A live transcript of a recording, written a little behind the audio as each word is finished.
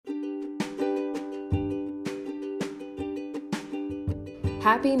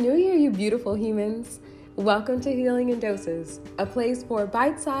Happy New Year, you beautiful humans. Welcome to Healing in Doses, a place for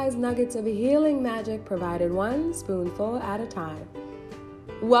bite-sized nuggets of healing magic provided one spoonful at a time.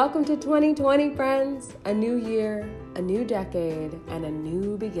 Welcome to 2020, friends. A new year, a new decade, and a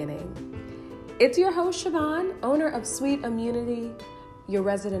new beginning. It's your host, Siobhan, owner of Sweet Immunity, your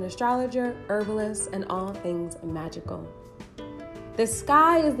resident astrologer, herbalist, and all things magical. The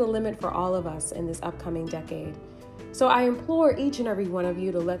sky is the limit for all of us in this upcoming decade. So I implore each and every one of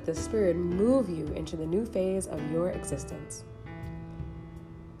you to let the Spirit move you into the new phase of your existence.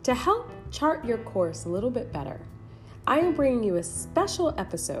 To help chart your course a little bit better, I am bringing you a special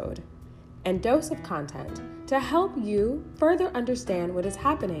episode and dose of content to help you further understand what is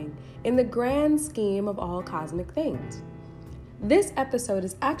happening in the grand scheme of all cosmic things. This episode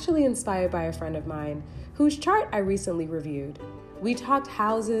is actually inspired by a friend of mine whose chart I recently reviewed. We talked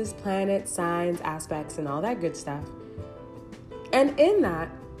houses, planets, signs, aspects, and all that good stuff. And in that,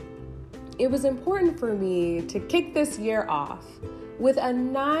 it was important for me to kick this year off with a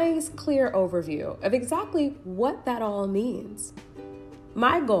nice, clear overview of exactly what that all means.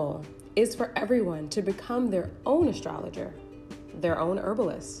 My goal is for everyone to become their own astrologer, their own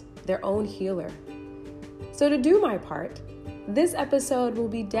herbalist, their own healer. So to do my part, this episode will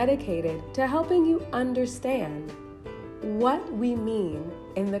be dedicated to helping you understand what we mean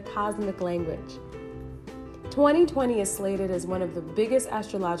in the cosmic language. 2020 is slated as one of the biggest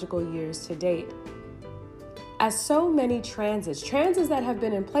astrological years to date, as so many transits that have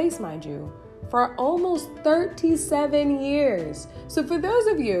been in place, mind you, for almost 37 years. So for those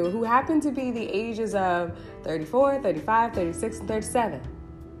of you who happen to be the ages of 34, 35, 36, and 37,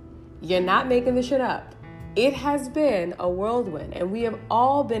 you're not making this shit up. It has been a whirlwind, and we have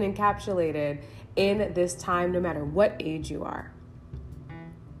all been encapsulated in this time, no matter what age you are.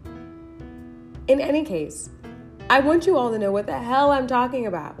 In any case, I want you all to know what the hell I'm talking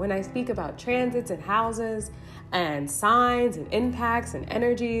about when I speak about transits and houses and signs and impacts and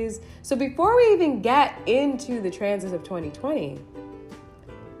energies. So before we even get into the transits of 2020,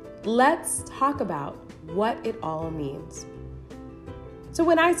 let's talk about what it all means. So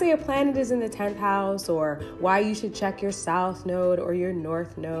when I say a planet is in the 10th house, or why you should check your south node or your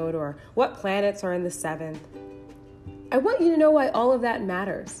north node, or what planets are in the 7th, I want you to know why all of that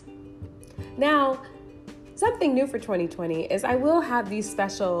matters. Now, something new for 2020 is I will have these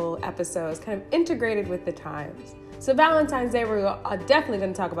special episodes kind of integrated with the times. So Valentine's Day, we're definitely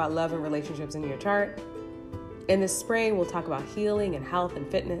going to talk about love and relationships in your chart. In the spring, we'll talk about healing and health and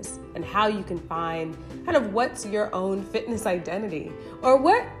fitness and how you can find kind of what's your own fitness identity, or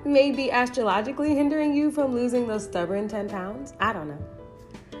what may be astrologically hindering you from losing those stubborn 10 pounds. I don't know.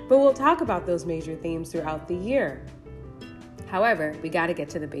 But we'll talk about those major themes throughout the year. However, we got to get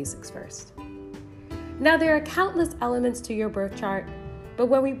to the basics first. Now, there are countless elements to your birth chart, but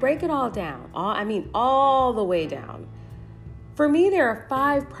when we break it all down, all the way down, for me, there are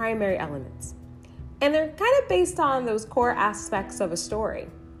 5 primary elements. And they're kind of based on those core aspects of a story.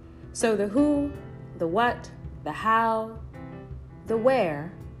 So the who, the what, the how, the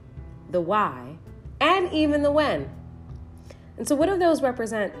where, the why, and even the when. And so what do those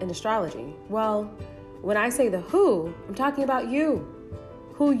represent in astrology? Well, when I say the who, I'm talking about you,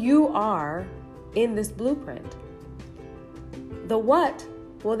 who you are in this blueprint. The what,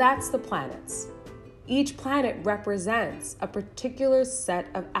 well, that's the planets. Each planet represents a particular set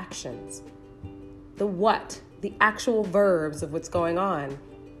of actions. The what, the actual verbs of what's going on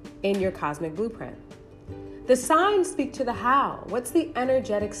in your cosmic blueprint. The signs speak to the how. What's the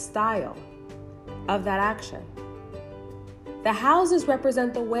energetic style of that action? The houses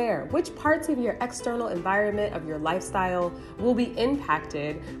represent the where. Which parts of your external environment, of your lifestyle, will be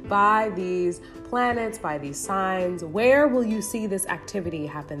impacted by these planets, by these signs? Where will you see this activity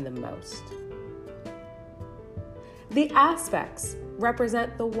happen the most? The aspects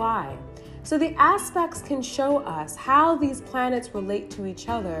represent the why. So the aspects can show us how these planets relate to each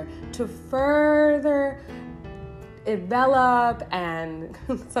other to further develop and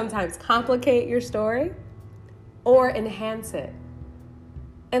sometimes complicate your story or enhance it.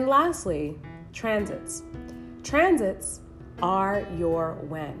 And lastly, transits. Transits are your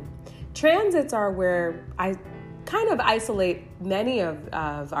when. Transits are where I kind of isolate many of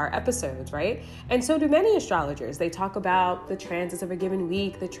our episodes, right? And so do many astrologers. They talk about the transits of a given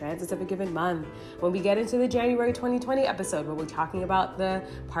week, the transits of a given month. When we get into the January 2020 episode, where we're talking about the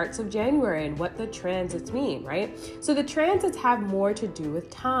parts of January and what the transits mean, right? So the transits have more to do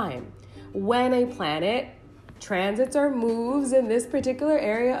with time. When a planet transits or moves in this particular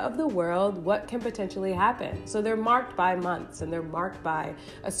area of the world, what can potentially happen. So they're marked by months and they're marked by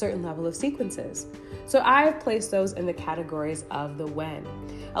a certain level of sequences. So I've placed those in the categories of the when.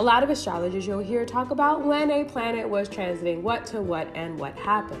 A lot of astrologers you'll hear talk about when a planet was transiting what to what and what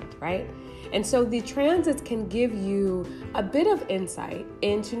happened, right? And so the transits can give you a bit of insight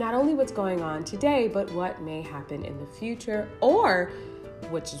into not only what's going on today, but what may happen in the future, or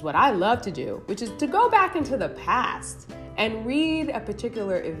which is what I love to do, which is to go back into the past and read a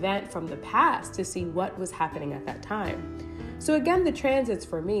particular event from the past to see what was happening at that time. So again, the transits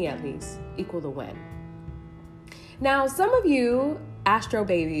for me at least equal the when. Now, some of you astro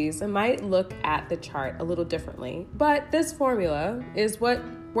babies might look at the chart a little differently, but this formula is what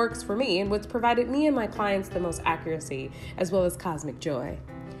works for me and what's provided me and my clients the most accuracy as well as cosmic joy.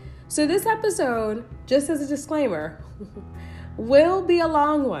 So this episode, just as a disclaimer, will be a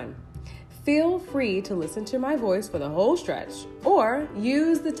long one. Feel free to listen to my voice for the whole stretch or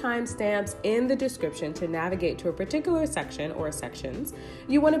use the timestamps in the description to navigate to a particular section or sections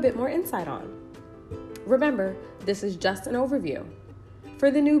you want a bit more insight on. Remember, this is just an overview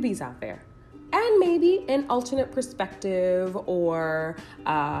for the newbies out there, and maybe an alternate perspective or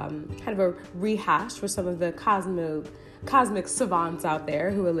kind of a rehash for some of the cosmic savants out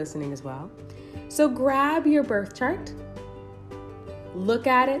there who are listening as well. So grab your birth chart, look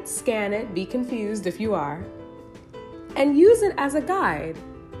at it, scan it, be confused if you are, and use it as a guide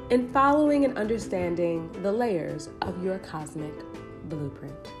in following and understanding the layers of your cosmic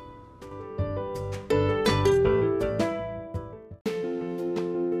blueprint.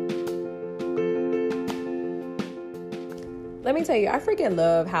 Let me tell you, I freaking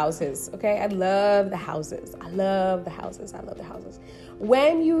love houses, okay? I love the houses.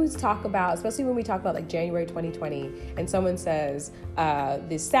 When you talk about, especially when we talk about like January 2020, and someone says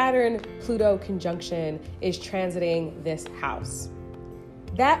the Saturn-Pluto conjunction is transiting this house,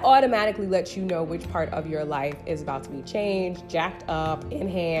 that automatically lets you know which part of your life is about to be changed, jacked up,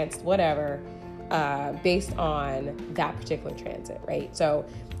 enhanced, whatever, based on that particular transit, right? So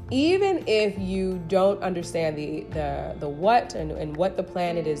even if you don't understand the what and what the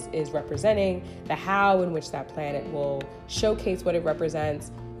planet is representing, the how in which that planet will showcase what it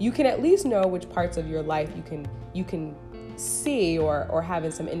represents, you can at least know which parts of your life you can see or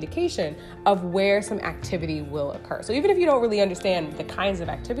have some indication of where some activity will occur. So even if you don't really understand the kinds of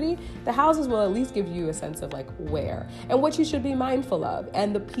activity, the houses will at least give you a sense of like where and what you should be mindful of,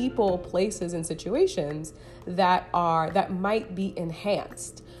 and the people, places, and situations that might be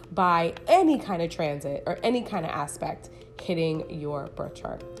enhanced by any kind of transit or any kind of aspect hitting your birth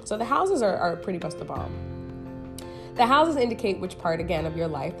chart. So the houses are pretty much the bomb. The houses indicate which part, again, of your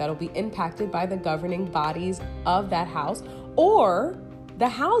life that'll be impacted by the governing bodies of that house, or the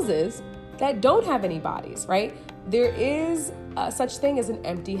houses that don't have any bodies, right? There is such thing as an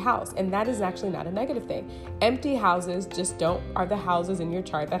empty house, and that is actually not a negative thing. Empty houses are the houses in your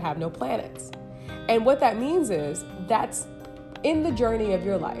chart that have no planets. And what that means is that's in the journey of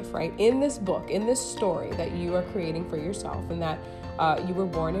your life, right? In this book, in this story that you are creating for yourself and that you were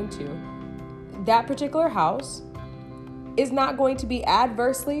born into, that particular house is not going to be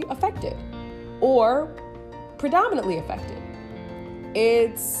adversely affected or predominantly affected.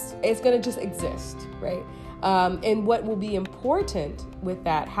 It's going to just exist, right? And what will be important with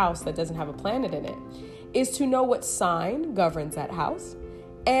that house that doesn't have a planet in it is to know what sign governs that house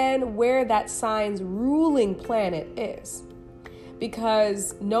and where that sign's ruling planet is.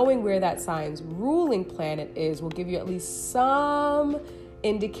 Because knowing where that sign's ruling planet is will give you at least some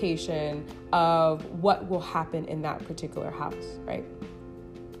indication of what will happen in that particular house, right?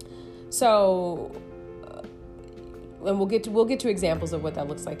 So, and we'll get to examples of what that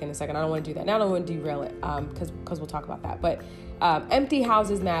looks like in a second. I don't want to do that now. I don't want to derail it because we'll talk about that. But empty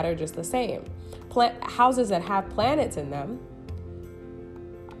houses matter just the same. Houses that have planets in them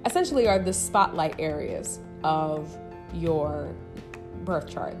essentially are the spotlight areas of your birth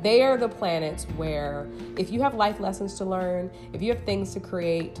chart. They are the planets where if you have life lessons to learn, if you have things to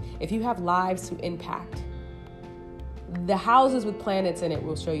create, if you have lives to impact, the houses with planets in it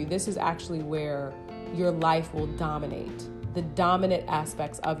will show you this is actually where your life will dominate. The dominant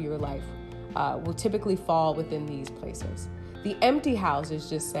aspects of your life will typically fall within these places. The empty houses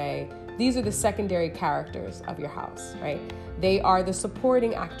just say, these are the secondary characters of your house, right? They are the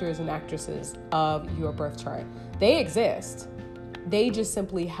supporting actors and actresses of your birth chart. They exist. They just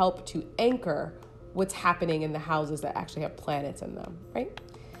simply help to anchor what's happening in the houses that actually have planets in them, right?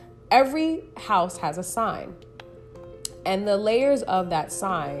 Every house has a sign, and the layers of that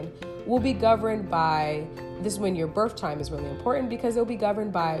sign will be governed by this is when your birth time is really important, because it'll be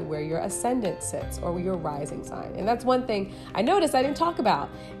governed by where your ascendant sits or your rising sign. And that's one thing I noticed I didn't talk about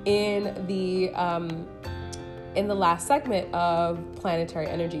in the last segment of planetary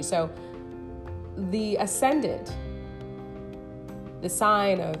energy. So the ascendant, the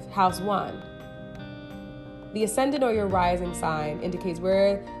sign of house 1, the ascendant or your rising sign indicates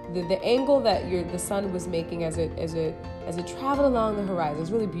where the angle that the sun was making as it traveled along the horizon. It's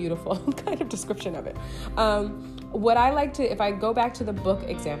really beautiful kind of description of it. What I like to, if I go back to the book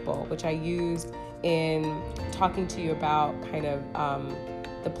example, which I used in talking to you about kind of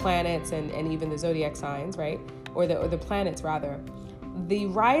the planets and even the zodiac signs, right? Or the planets rather. The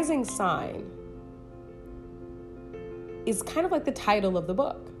rising sign is kind of like the title of the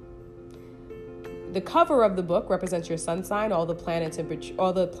book. The cover of the book represents your sun sign. All the planets in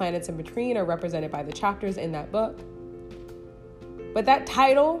between are represented by the chapters in that book. But that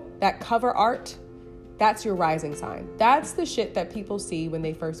title, that cover art, that's your rising sign. That's the shit that people see when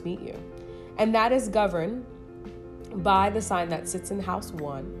they first meet you. And that is governed by the sign that sits in house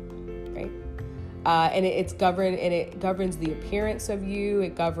 1, right? And it governs the appearance of you.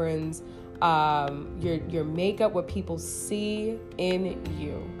 It governs your makeup, what people see in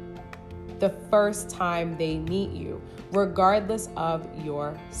you the first time they meet you, regardless of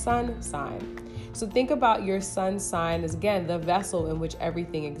your sun sign. So think about your sun sign as, again, the vessel in which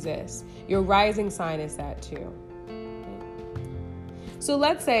everything exists. Your rising sign is that too. So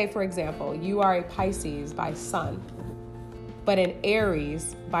let's say, for example, you are a Pisces by sun, but an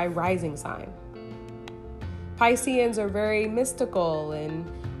Aries by rising sign. Pisceans are very mystical and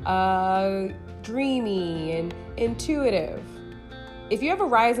dreamy and intuitive. If you have a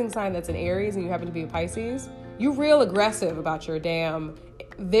rising sign that's an Aries and you happen to be a Pisces, you're real aggressive about your damn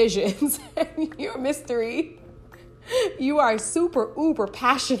visions and your mystery. You are super uber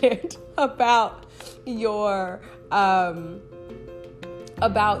passionate about your love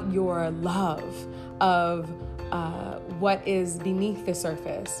of what is beneath the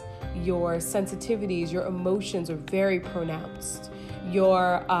surface. Your sensitivities, your emotions are very pronounced.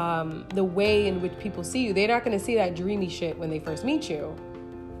 Your the way in which people see you, they're not going to see that dreamy shit when they first meet you.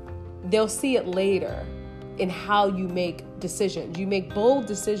 They'll see it later in how you make decisions. You make bold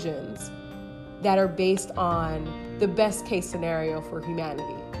decisions that are based on the best case scenario for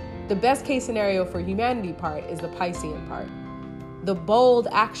humanity. The best case scenario for humanity part is the Piscean part. The bold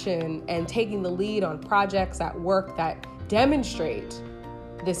action and taking the lead on projects at work that demonstrate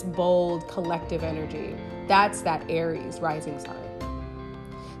this bold collective energy. That's that Aries rising sign.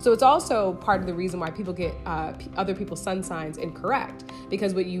 So it's also part of the reason why people get other people's sun signs incorrect,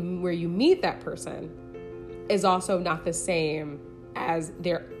 because where you meet that person is also not the same as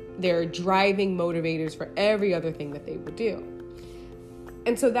their driving motivators for every other thing that they would do.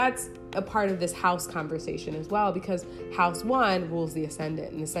 And so that's a part of this house conversation as well, because house 1 rules the ascendant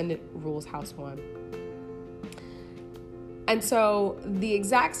and the ascendant rules house 1. And so the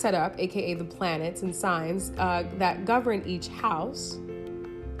exact setup, aka the planets and signs that govern each house,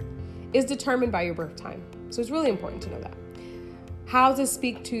 is determined by your birth time. So it's really important to know that. Houses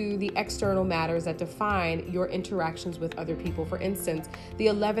speak to the external matters that define your interactions with other people. For instance, the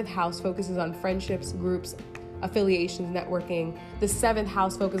 11th house focuses on friendships, groups, affiliations, networking. The 7th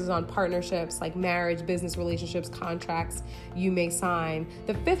house focuses on partnerships like marriage, business relationships, contracts you may sign.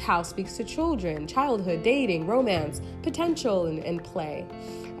 The 5th house speaks to children, childhood, dating, romance, potential, and play.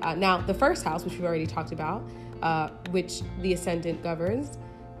 Now, the 1st house, which we've already talked about, which the ascendant governs,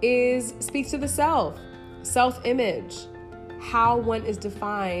 speaks to the self-image, how one is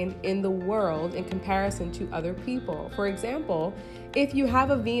defined in the world in comparison to other people. For example, if you have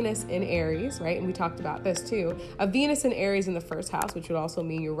a Venus in Aries, right, and we talked about this too, a Venus in Aries in the 1st house, which would also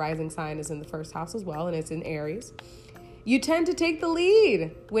mean your rising sign is in the 1st house as well, and it's in Aries, you tend to take the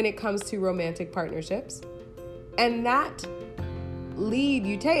lead when it comes to romantic partnerships. And that lead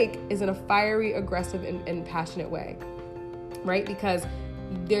you take is in a fiery, aggressive, and passionate way, right? Because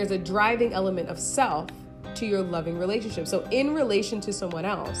there's a driving element of self to your loving relationship. So in relation to someone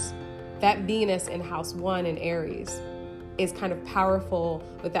else, that Venus in house 1 in Aries is kind of powerful,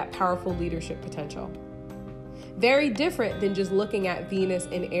 with that powerful leadership potential. Very different than just looking at Venus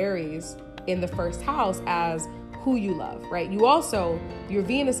in Aries in the 1st house as who you love, right? Your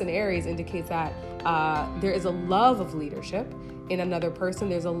Venus in Aries indicates that there is a love of leadership in another person.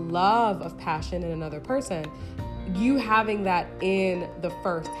 There's a love of passion in another person. You having that in the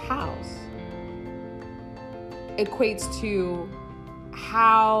 1st house equates to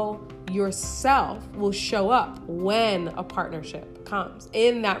how yourself will show up when a partnership comes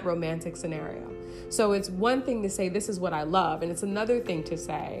in that romantic scenario. So it's one thing to say, this is what I love. And it's another thing to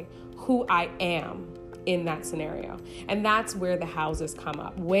say who I am in that scenario. And that's where the houses come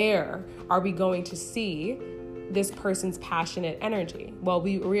up. Where are we going to see this person's passionate energy? Well,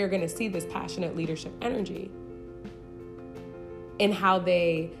 we are going to see this passionate leadership energy in how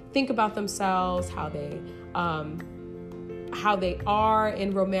they think about themselves, how they are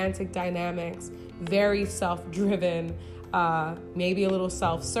in romantic dynamics, very self-driven, maybe a little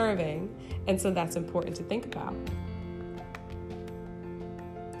self-serving. And so that's important to think about.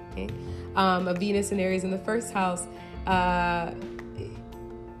 Okay. A Venus and Aries in the first house,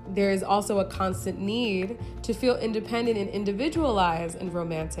 there is also a constant need to feel independent and individualized in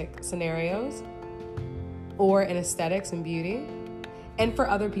romantic scenarios or in aesthetics and beauty, and for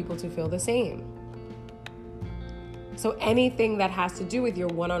other people to feel the same. So anything that has to do with your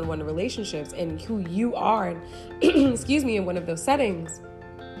one-on-one relationships and who you are, in one of those settings,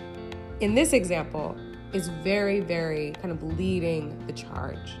 in this example, is very, very kind of leading the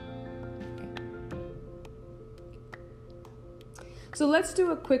charge. So let's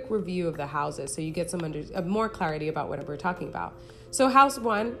do a quick review of the houses so you get some more clarity about what we're talking about. So house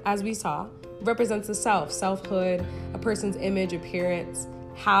 1, as we saw, represents the selfhood, a person's image, appearance,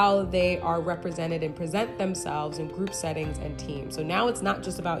 how they are represented and present themselves in group settings and teams. So now it's not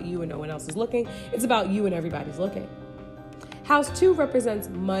just about you and no one else is looking, it's about you and everybody's looking. House 2 represents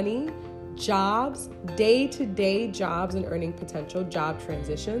money, jobs, day-to-day jobs and earning potential, job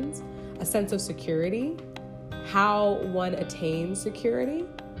transitions, a sense of security, how one attains security,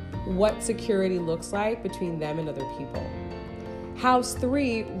 what security looks like between them and other people. House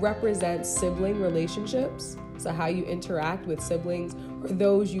 3 represents sibling relationships, so how you interact with siblings or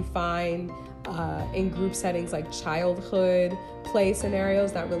those you find in group settings like childhood play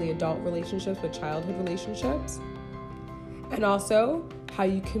scenarios, not really adult relationships, but childhood relationships. And also how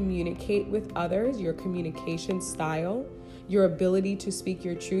you communicate with others, your communication style, your ability to speak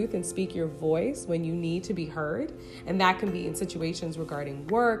your truth and speak your voice when you need to be heard. And that can be in situations regarding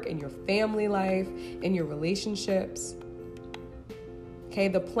work, in your family life, in your relationships. Okay,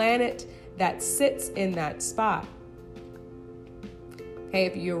 the planet that sits in that spot. Okay,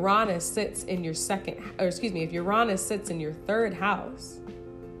 if Uranus sits in your if Uranus sits in your third house,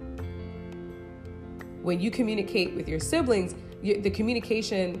 when you communicate with your siblings, the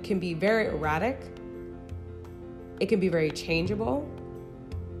communication can be very erratic. It can be very changeable.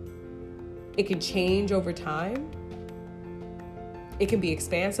 It can change over time. It can be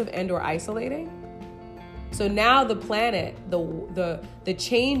expansive and or isolating. So now the planet, the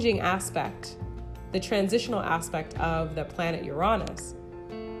changing aspect, the transitional aspect of the planet Uranus,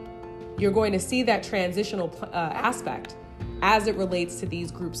 you're going to see that transitional aspect as it relates to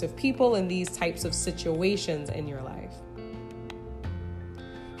these groups of people and these types of situations in your life.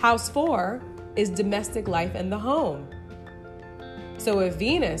 House 4 is domestic life and the home. So if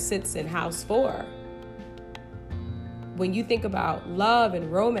Venus sits in house 4, when you think about love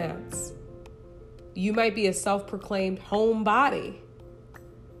and romance, you might be a self-proclaimed homebody.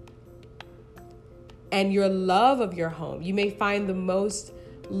 And your love of your home, you may find the most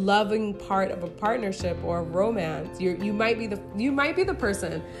loving part of a partnership or a romance. You might be the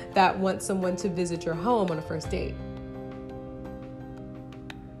person that wants someone to visit your home on a first date.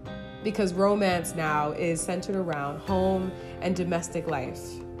 Because romance now is centered around home and domestic life.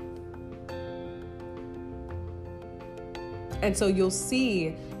 And so you'll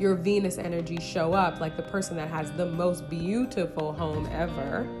see your Venus energy show up like the person that has the most beautiful home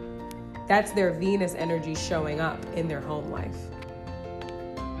ever. That's their Venus energy showing up in their home life,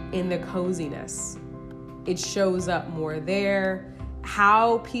 in the coziness. It shows up more there.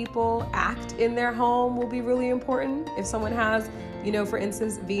 How people act in their home will be really important. If someone has, for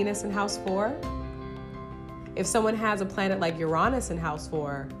instance, Venus in house 4, if someone has a planet like Uranus in house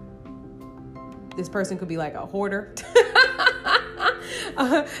 4, this person could be like a hoarder.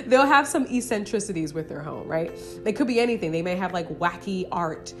 They'll have some eccentricities with their home, right? It could be anything. They may have like wacky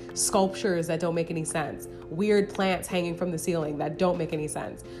art, sculptures that don't make any sense, weird plants hanging from the ceiling that don't make any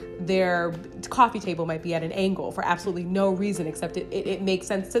sense. Their coffee table might be at an angle for absolutely no reason except it makes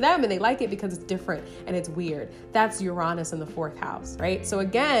sense to them and they like it because it's different and it's weird. That's Uranus in the 4th house, right? So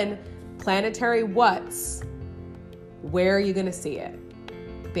again, planetary what's, where are you going to see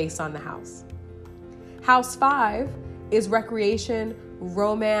it based on the house? House 5 is recreation,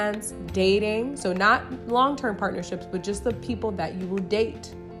 romance, dating. So not long-term partnerships, but just the people that you will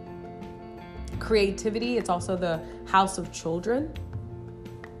date. Creativity, it's also the house of children.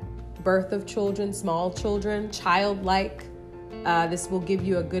 Birth of children, small children, childlike. This will give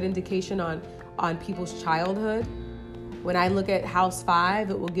you a good indication on people's childhood. When I look at house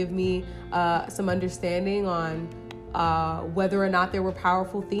 5, it will give me some understanding on whether or not there were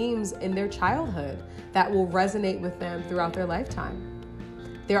powerful themes in their childhood that will resonate with them throughout their lifetime.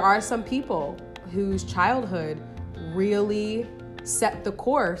 There are some people whose childhood really set the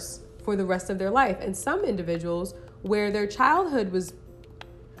course for the rest of their life, and some individuals where their childhood was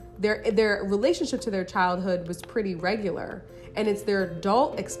their relationship to their childhood was pretty regular, and it's their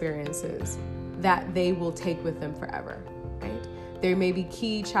adult experiences that they will take with them forever, right? There may be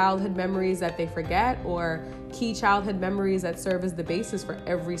key childhood memories that they forget, or key childhood memories that serve as the basis for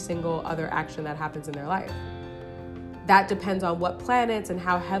every single other action that happens in their life. That depends on what planets and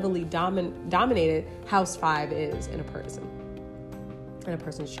how heavily dominated House 5 is in a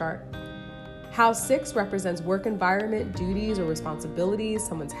person's chart. House 6 represents work environment, duties or responsibilities,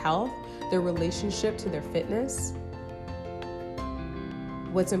 someone's health, their relationship to their fitness,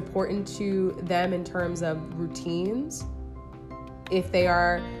 what's important to them in terms of routines. If they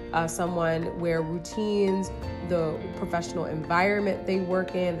are someone where routines, the professional environment they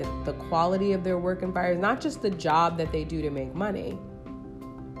work in, the quality of their work environment, not just the job that they do to make money,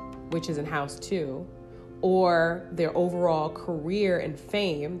 which is in House 2, or their overall career and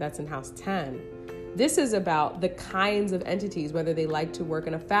fame, that's in House 10. This is about the kinds of entities, whether they like to work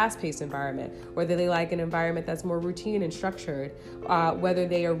in a fast-paced environment, whether they like an environment that's more routine and structured, whether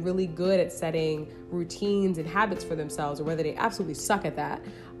they are really good at setting routines and habits for themselves, or whether they absolutely suck at that,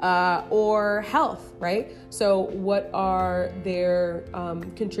 or health, right? So what are their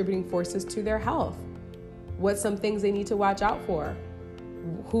contributing forces to their health? What's some things they need to watch out for?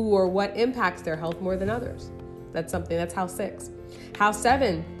 Who or what impacts their health more than others? That's House 6. House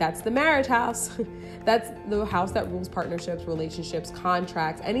 7, that's the marriage house. That's the house that rules partnerships, relationships,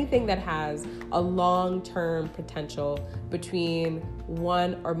 contracts, anything that has a long-term potential between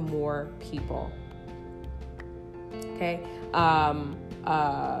one or more people. Okay?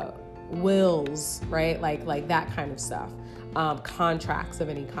 Wills, right? Like that kind of stuff. Contracts of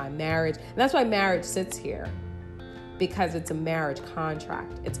any kind, marriage. And that's why marriage sits here, because it's a marriage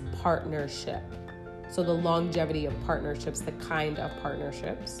contract. It's partnership. So the longevity of partnerships, the kind of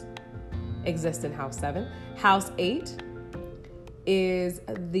partnerships exist in House 7. House 8 is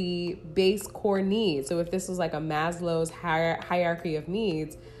the base core needs. So if this was like a Maslow's hierarchy of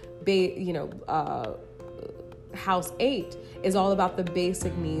needs, House 8 is all about the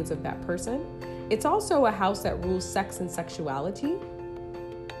basic needs of that person. It's also a house that rules sex and sexuality.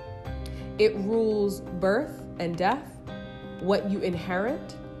 It rules birth and death, what you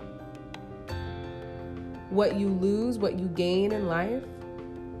inherit, what you lose, what you gain in life.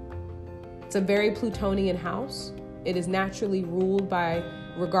 It's a very Plutonian house. It is naturally ruled by,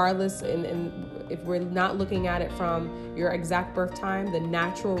 regardless, and if we're not looking at it from your exact birth time, the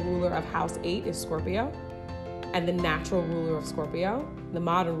natural ruler of House 8 is Scorpio. And the natural ruler of Scorpio, the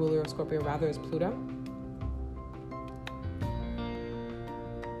modern ruler of Scorpio rather, is Pluto.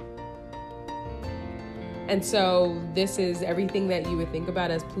 And so this is everything that you would think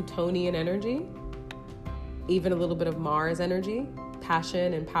about as Plutonian energy, even a little bit of Mars energy,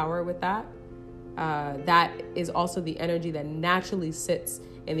 passion and power with that. That is also the energy that naturally sits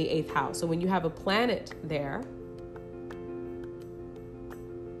in the 8th house. So when you have a planet there,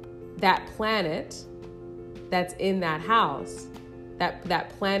 that planet that's in that house, that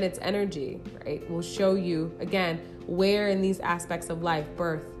planet's energy, right, will show you, again, where in these aspects of life,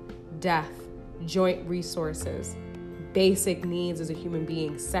 birth, death, joint resources, basic needs as a human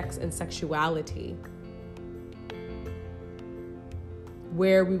being, sex and sexuality,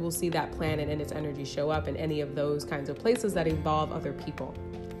 where we will see that planet and its energy show up in any of those kinds of places that involve other people.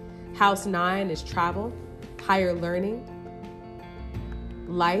 House 9 is travel, higher learning,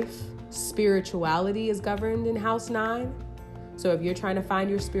 life, spirituality is governed in House 9. So if you're trying to find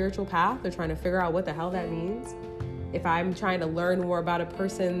your spiritual path or trying to figure out what the hell that means, if I'm trying to learn more about a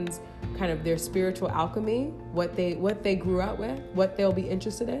person's kind of their spiritual alchemy, what they grew up with, what they'll be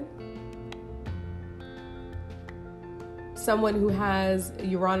interested in. Someone who has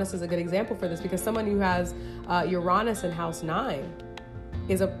Uranus is a good example for this, because someone who has Uranus in House 9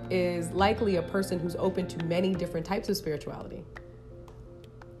 is likely a person who's open to many different types of spirituality.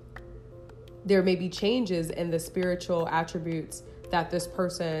 There may be changes in the spiritual attributes that this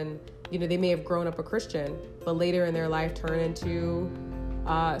person, they may have grown up a Christian, but later in their life turn into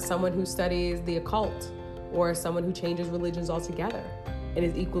someone who studies the occult, or someone who changes religions altogether and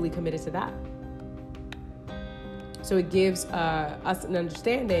is equally committed to that. So it gives us an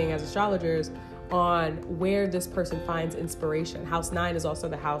understanding as astrologers on where this person finds inspiration. House 9 is also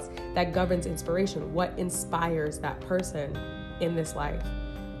the house that governs inspiration. What inspires that person in this life?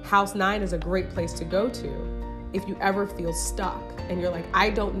 House 9 is a great place to go to if you ever feel stuck and you're like, I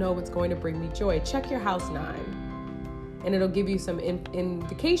don't know what's going to bring me joy. Check your House 9. And it'll give you some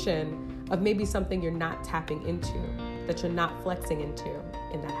indication of maybe something you're not tapping into, that you're not flexing into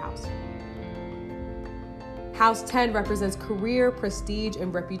in that house. House 10 represents career, prestige,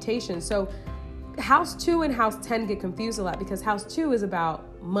 and reputation. So House 2 and House 10 get confused a lot because House 2 is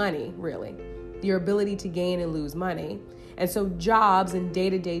about money, really, your ability to gain and lose money. And so jobs and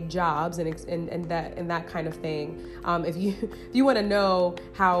day-to-day jobs and that kind of thing. If you want to know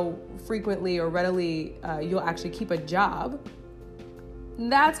how frequently or readily you'll actually keep a job,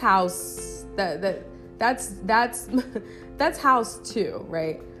 that's that's House 2,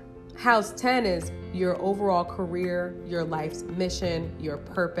 right? House 10 is your overall career, your life's mission, your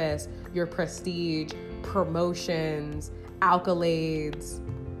purpose, your prestige, promotions, accolades,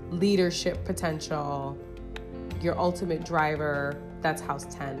 leadership potential, your ultimate driver. That's House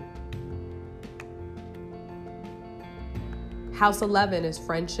 10. House 11 is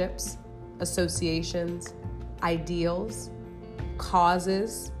friendships, associations, ideals,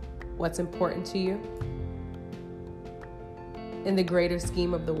 causes, what's important to you in the greater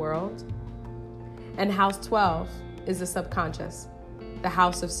scheme of the world. And House 12 is the subconscious, the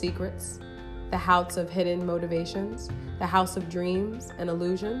house of secrets, the house of hidden motivations, the house of dreams and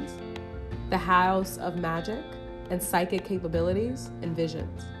illusions, the house of magic and psychic capabilities and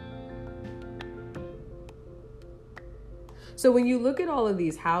visions. So when you look at all of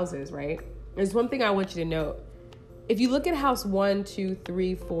these houses, right, there's one thing I want you to note. If you look at House 1, 2,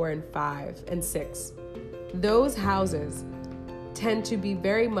 3, 4, and 5, and 6, those houses tend to be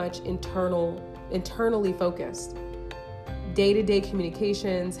very much internally focused. Day-to-day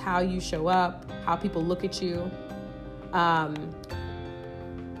communications, how you show up, how people look at you,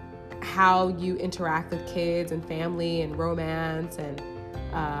 how you interact with kids and family and romance and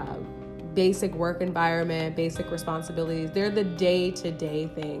basic work environment, basic responsibilities. They're the day-to-day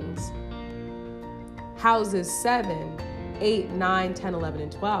things. Houses 7, 8, 9, 10, 11,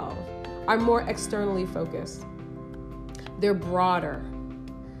 and 12 are more externally focused. They're broader.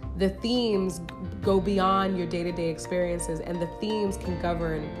 The themes go beyond your day-to-day experiences, and the themes can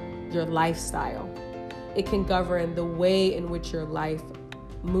govern your lifestyle. It can govern the way in which your life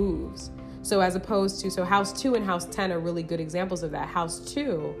moves. So House 2 and House 10 are really good examples of that. House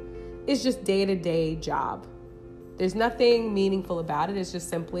 2 is just day-to-day job. There's nothing meaningful about it. It's just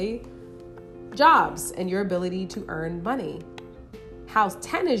simply jobs and your ability to earn money. House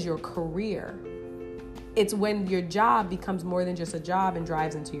 10 is your career. It's when your job becomes more than just a job and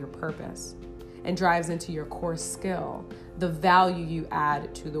drives into your purpose and drives into your core skill, the value you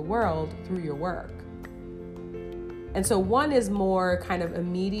add to the world through your work. And so one is more kind of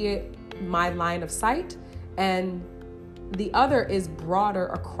immediate, my line of sight, and the other is broader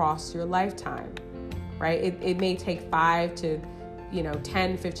across your lifetime, right? It may take 5 to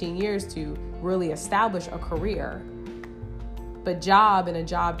 10, 15 years to really establish a career, but job and a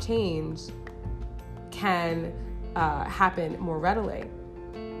job change can happen more readily.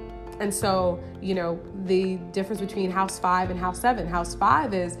 And so, the difference between House 5 and House 7. House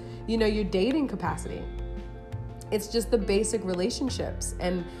 5 is, your dating capacity. It's just the basic relationships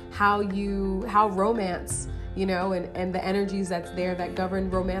and how romance, and the energies that's there that govern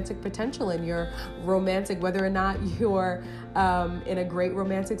romantic potential and your romantic, whether or not you're in a great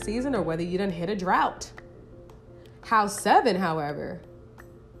romantic season or whether you done hit a drought. House 7, however,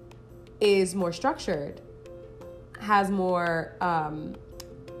 is more structured, has an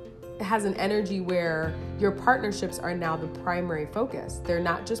energy where your partnerships are now the primary focus. They're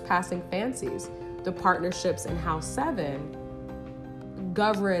not just passing fancies. The partnerships in House 7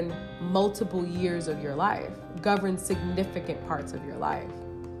 govern multiple years of your life, govern significant parts of your life.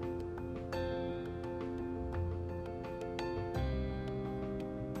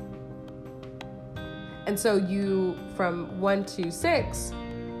 And so from 1 to 6,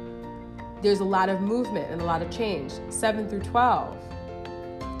 there's a lot of movement and a lot of change. 7 through 12,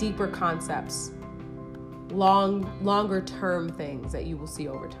 deeper concepts, longer term things that you will see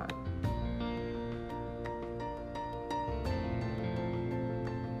over time.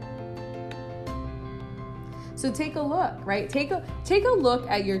 So take a look, right? Take a look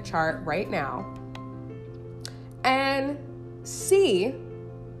at your chart right now and see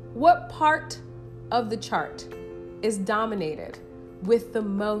what part of the chart is dominated with the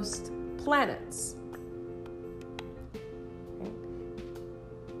most planets. Okay.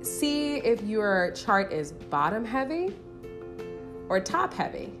 See if your chart is bottom heavy or top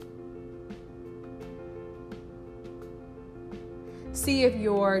heavy. See if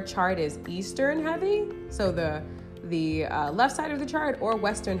your chart is Eastern heavy, so the left side of the chart, or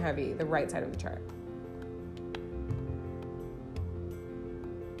Western heavy, the right side of the chart.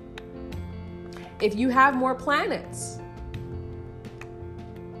 If you have more planets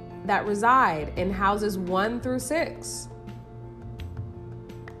that reside in houses 1 through 6,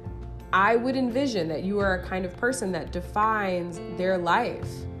 I would envision that you are a kind of person that defines their life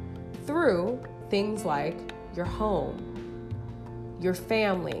through things like your home, your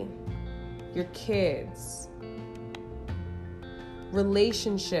family, your kids,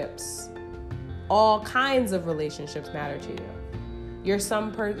 relationships. All kinds of relationships matter to you.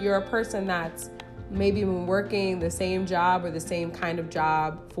 You're a person that's maybe been working the same job or the same kind of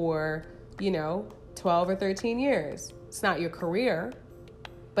job for, 12 or 13 years. It's not your career,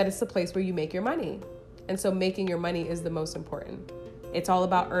 but it's the place where you make your money. And so making your money is the most important. It's all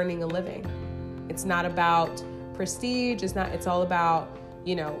about earning a living. It's not about prestige. It's all about,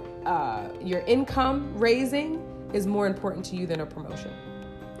 your income raising is more important to you than a promotion.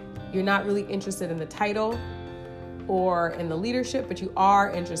 You're not really interested in the title or in the leadership, but you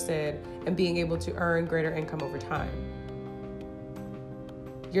are interested in being able to earn greater income over time.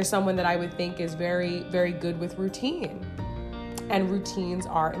 You're someone that I would think is very, very good with routine. And routines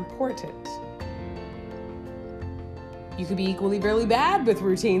are important. You could be equally really bad with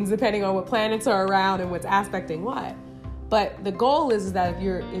routines depending on what planets are around and what's aspecting what. But the goal is that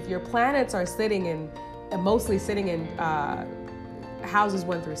if your planets are mostly sitting in houses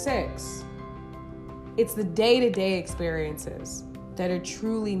 1 through 6, it's the day-to-day experiences that are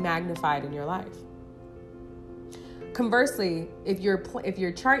truly magnified in your life. Conversely, if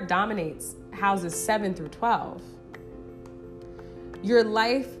your chart dominates houses 7 through 12, your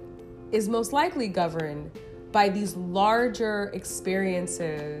life is most likely governed by these larger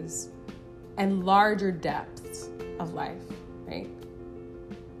experiences and larger depths of life, right?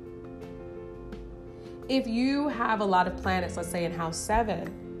 If you have a lot of planets, let's say in house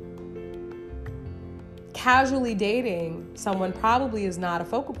 7, casually dating someone probably is not a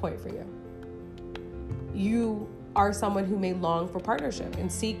focal point for you. You are someone who may long for partnership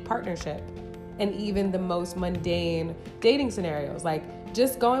and seek partnership. And even the most mundane dating scenarios, like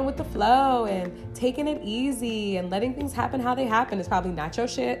just going with the flow and taking it easy and letting things happen how they happen, is probably not your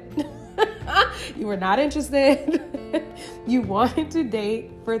shit. You were not interested. You wanted to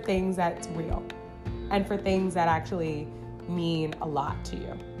date for things that's real and for things that actually mean a lot to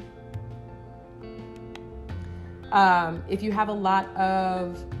you. If you have a lot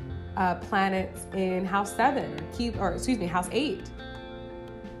of planets in house 7 house 8,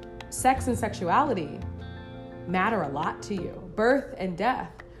 sex and sexuality matter a lot to you. Birth and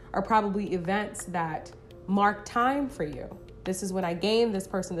death are probably events that mark time for you. This is when I gained this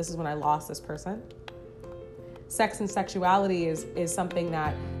person. This is when I lost this person. Sex and sexuality is something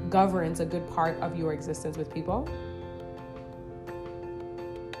that governs a good part of your existence with people.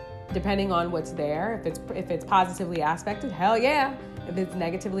 Depending on what's there, if it's positively aspected, hell yeah. If it's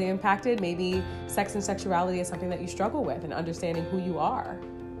negatively impacted, maybe sex and sexuality is something that you struggle with and understanding who you are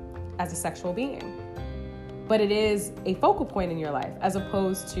as a sexual being. But it is a focal point in your life as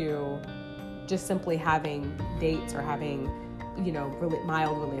opposed to just simply having dates or having,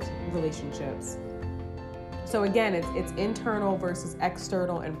 mild relationships. So again, it's internal versus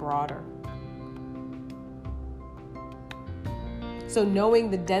external and broader. So knowing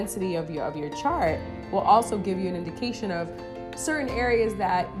the density of your chart will also give you an indication of certain areas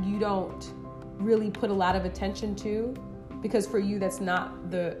that you don't really put a lot of attention to, because for you, that's not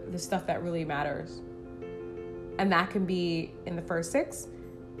the stuff that really matters. And that can be in the first 6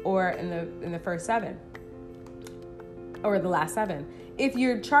 or in the first 7 or the last 7. If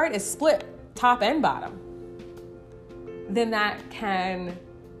your chart is split top and bottom, then that can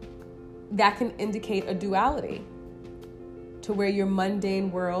indicate a duality to where your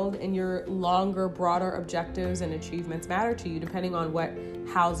mundane world and your longer, broader objectives and achievements matter to you, depending on what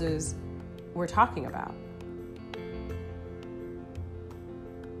houses we're talking about.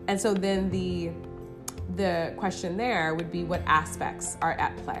 And so then the question there would be, what aspects are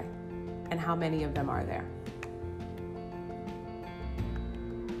at play and how many of them are there?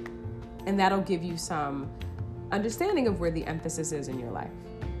 And that'll give you some understanding of where the emphasis is in your life.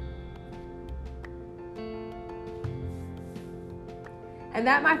 And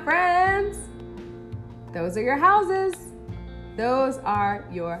that, my friends, those are your houses. Those are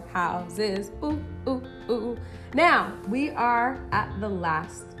your houses. Ooh, ooh, ooh. Now, we are at the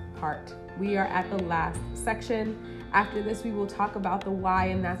last part. We are at the last section. After this, we will talk about the why,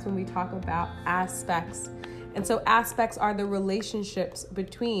 and that's when we talk about aspects. And so aspects are the relationships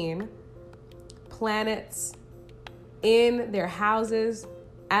between planets in their houses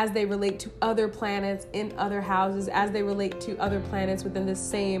as they relate to other planets in other houses, as they relate to other planets within the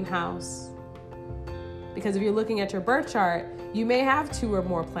same house. Because if you're looking at your birth chart, you may have 2 or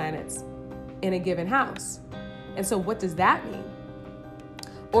more planets in a given house. And so what does that mean?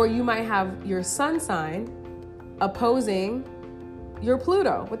 Or you might have your sun sign opposing your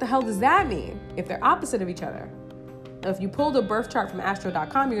Pluto. What the hell does that mean if they're opposite of each other? Now, if you pulled a birth chart from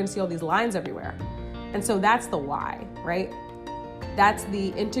astro.com, you're going to see all these lines everywhere. And so that's the why, right? That's the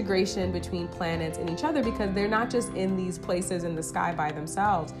integration between planets and each other, because they're not just in these places in the sky by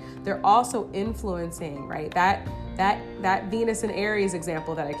themselves. They're also influencing, right? That Venus and Aries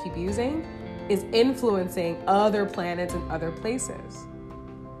example that I keep using is influencing other planets and other places.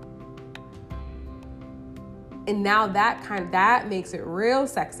 And now that makes it real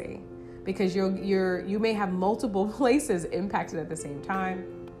sexy, because you may have multiple places impacted at the same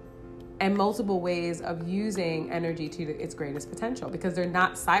time, and multiple ways of using energy to its greatest potential, because they're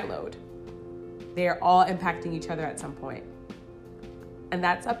not siloed. They are all impacting each other at some point. And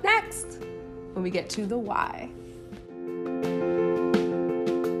that's up next when we get to the why.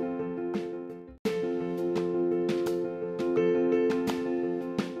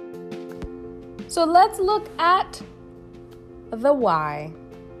 So let's look at the why,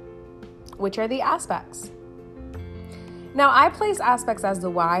 which are the aspects. Now, I place aspects as the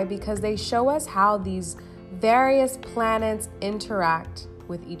why because they show us how these various planets interact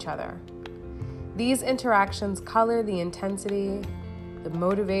with each other. These interactions color the intensity, the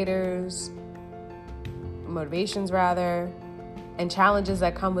motivations, and challenges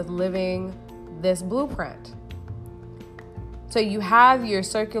that come with living this blueprint. So you have your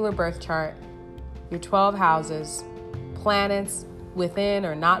circular birth chart, your 12 houses, planets within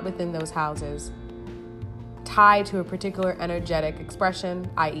or not within those houses, tied to a particular energetic expression,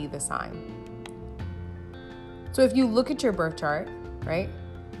 i.e. the sign. So if you look at your birth chart, right,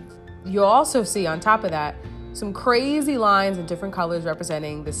 you'll also see on top of that some crazy lines in different colors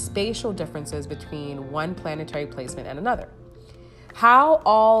representing the spatial differences between one planetary placement and another. How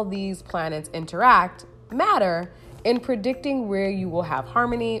all these planets interact matter in predicting where you will have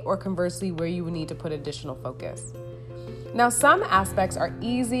harmony, or conversely, where you will need to put additional focus. Now, some aspects are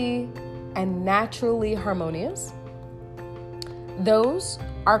easy and naturally harmonious. Those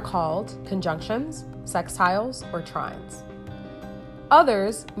are called conjunctions, sextiles, or trines.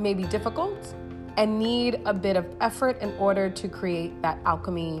 Others may be difficult and need a bit of effort in order to create that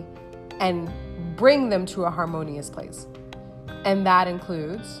alchemy and bring them to a harmonious place. And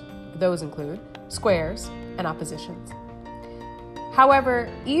those include squares and oppositions. However,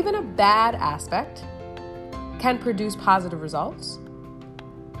 even a bad aspect can produce positive results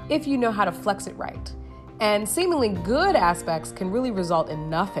if you know how to flex it right. And seemingly good aspects can really result in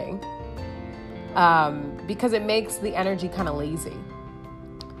nothing because it makes the energy kind of lazy.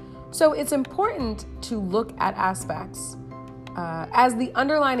 So it's important to look at aspects as the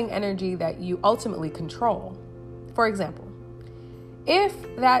underlying energy that you ultimately control. For example, if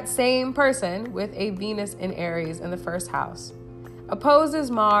that same person with a Venus in Aries in the first house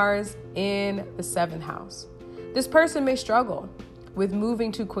opposes Mars in the seventh house, this person may struggle with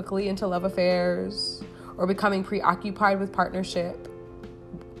moving too quickly into love affairs, or becoming preoccupied with partnership,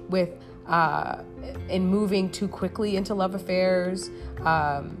 in moving too quickly into love affairs,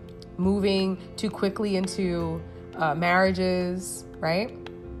 moving too quickly into marriages, right?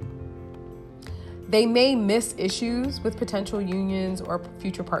 They may miss issues with potential unions or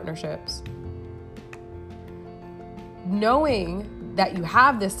future partnerships. Knowing that you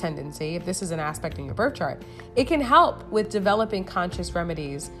have this tendency, if this is an aspect in your birth chart, it can help with developing conscious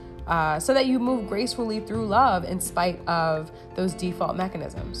remedies so that you move gracefully through love in spite of those default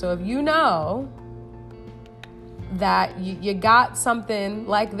mechanisms. So if you know that you got something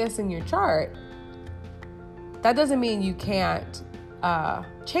like this in your chart, that doesn't mean you can't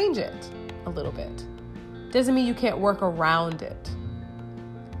change it a little bit. Doesn't mean you can't work around it.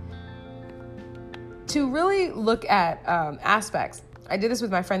 To really look at aspects, I did this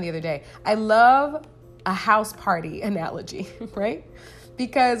with my friend the other day. I love a house party analogy, right?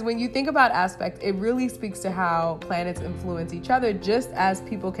 Because when you think about aspects, it really speaks to how planets influence each other, just as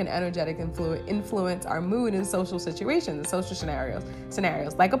people can energetically influence our mood in social situations, in social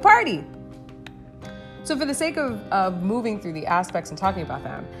scenarios like a party. So for the sake of moving through the aspects and talking about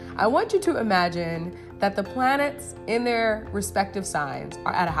them, I want you to imagine that the planets in their respective signs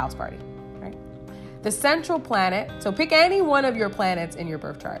are at a house party. The central planet, so pick any one of your planets in your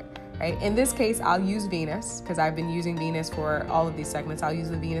birth chart, right? In this case, I'll use Venus because I've been using Venus for all of these segments. I'll use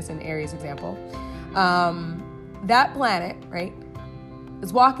the Venus in Aries example. That planet, right,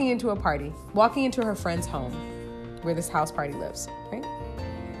 is walking into a party, walking into her friend's home where this house party lives, right?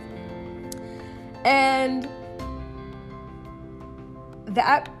 And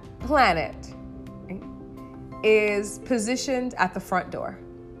that planet, right, is positioned at the front door.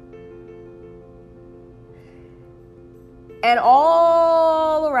 And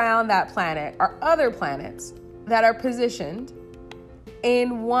all around that planet are other planets that are positioned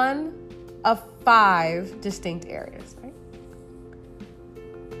in one of 5 distinct areas, right?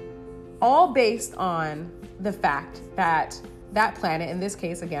 All based on the fact that that planet, in this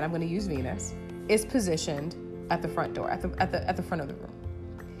case, again, I'm going to use Venus, is positioned at the front door, at the front of the room.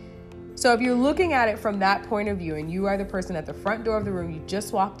 So if you're looking at it from that point of view and you are the person at the front door of the room, you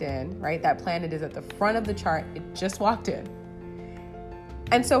just walked in, right? That planet is at the front of the chart, it just walked in.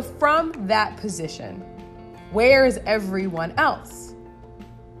 And so from that position, where is everyone else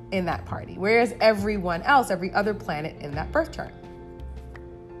in that party? Where is everyone else, every other planet in that birth chart?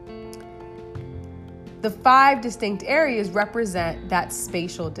 The 5 distinct areas represent that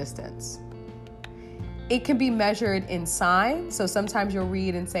spatial distance. It can be measured in signs. So sometimes you'll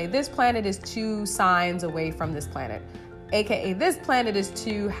read and say, this planet is 2 signs away from this planet, aka this planet is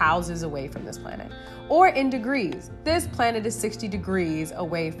 2 houses away from this planet. Or in degrees, this planet is 60 degrees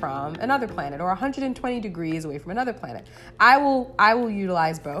away from another planet, or 120 degrees away from another planet. I will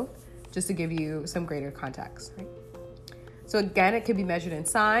utilize both just to give you some greater context. Right? So again, it can be measured in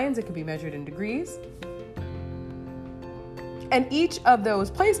signs, it can be measured in degrees. And each of those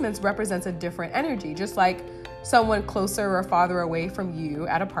placements represents a different energy, just like someone closer or farther away from you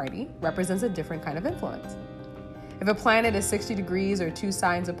at a party represents a different kind of influence. If a planet is 60 degrees or 2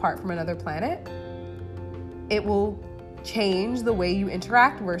 signs apart from another planet, it will change the way you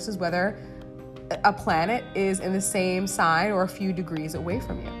interact versus whether a planet is in the same sign or a few degrees away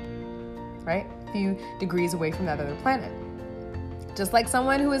from you, right? A few degrees away from that other planet. Just like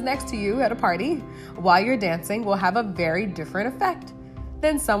someone who is next to you at a party while you're dancing will have a very different effect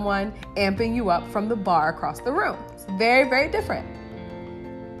than someone amping you up from the bar across the room. It's very, very different.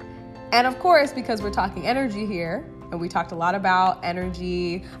 And of course, because we're talking energy here, and we talked a lot about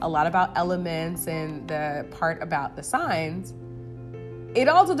energy, a lot about elements, and the part about the signs, it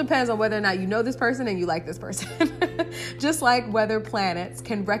also depends on whether or not you know this person and you like this person. Just like whether planets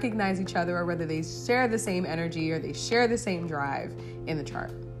can recognize each other or whether they share the same energy or they share the same drive in the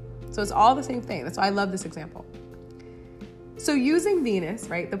chart. So it's all the same thing. That's why I love this example. So using Venus,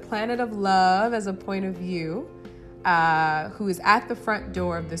 right, the planet of love as a point of view, who is at the front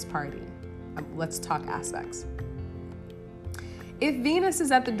door of this party. Let's talk aspects. If Venus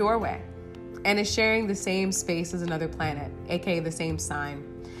is at the doorway and is sharing the same space as another planet, aka the same sign,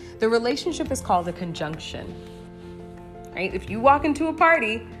 the relationship is called a conjunction, right? If you walk into a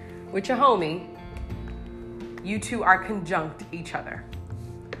party with your homie, you two are conjunct each other.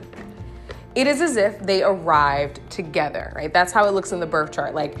 It is as if they arrived together, right? That's how it looks in the birth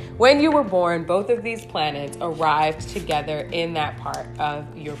chart. Like when you were born, both of these planets arrived together in that part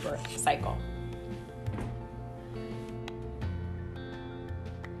of your birth cycle.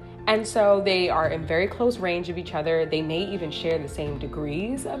 And so they are in very close range of each other. They may even share the same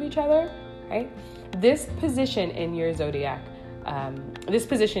degrees of each other, right? This position in your zodiac, this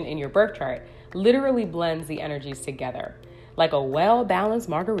position in your birth chart literally blends the energies together like a well-balanced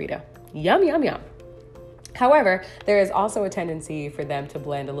margarita. Yum, yum, yum. However, there is also a tendency for them to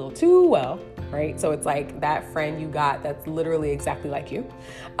blend a little too well, right? So it's like that friend you got that's literally exactly like you,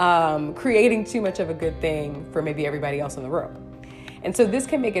 creating too much of a good thing for maybe everybody else in the room. And so this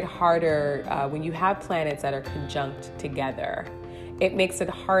can make it harder when you have planets that are conjunct together. It makes it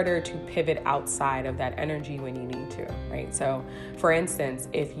harder to pivot outside of that energy when you need to, right? So for instance,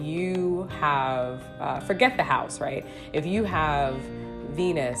 if you have, forget the house, right? If you have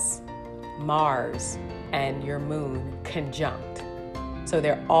Venus, Mars, and your moon conjunct, so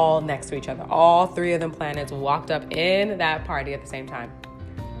they're all next to each other, all 3 of them planets walked up in that party at the same time,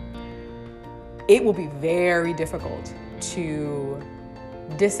 it will be very difficult to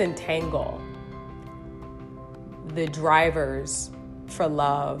disentangle the drivers for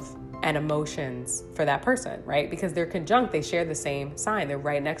love and emotions for that person, right? Because they're conjunct, they share the same sign, they're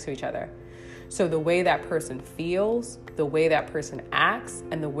right next to each other. So the way that person feels, the way that person acts,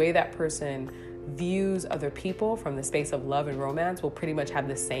 and the way that person views other people from the space of love and romance will pretty much have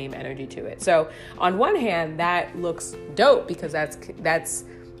the same energy to it. So on one hand, that looks dope because that's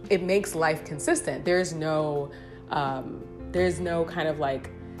it makes life consistent. There's no kind of like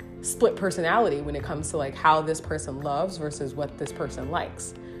split personality when it comes to like how this person loves versus what this person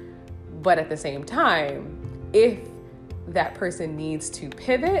likes. But at the same time, if that person needs to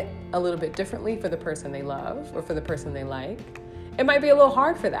pivot a little bit differently for the person they love or for the person they like, it might be a little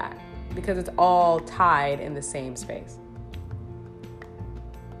hard for that because it's all tied in the same space.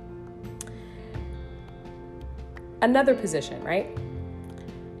 Another position, right?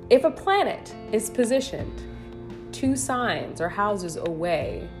 If a planet is positioned 2 signs or houses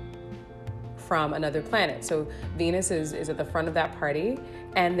away from another planet. So Venus is at the front of that party,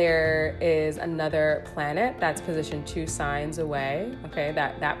 and there is another planet that's positioned 2 signs away. Okay,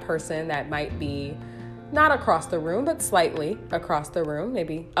 that person that might be not across the room, but slightly across the room,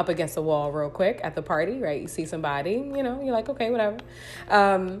 maybe up against the wall real quick at the party, right? You see somebody, you know, you're like, okay, whatever.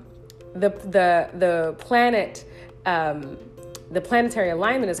 The planet, the planetary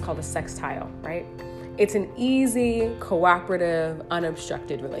alignment is called a sextile, right? It's an easy, cooperative,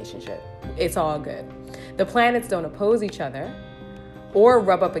 unobstructed relationship. It's all good. The planets don't oppose each other or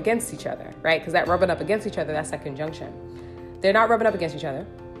rub up against each other, right? Because that rubbing up against each other, that's that conjunction. They're not rubbing up against each other.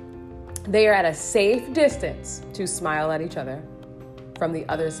 They are at a safe distance to smile at each other from the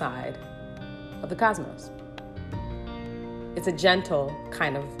other side of the cosmos. It's a gentle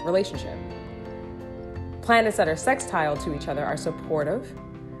kind of relationship. Planets that are sextile to each other are supportive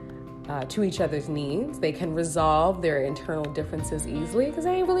to each other's needs. They can resolve their internal differences easily because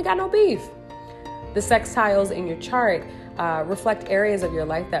they ain't really got no beef. The sextiles in your chart reflect areas of your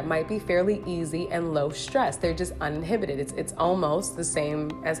life that might be fairly easy and low stress. They're just uninhibited. It's almost the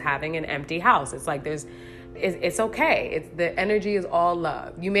same as having an empty house. It's like it's okay. The energy is all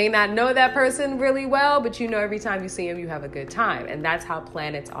love. You may not know that person really well, but you know every time you see him, you have a good time. And that's how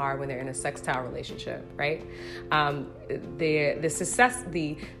planets are when they're in a sextile relationship, right? The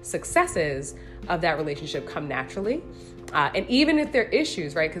successes of that relationship come naturally. And even if there are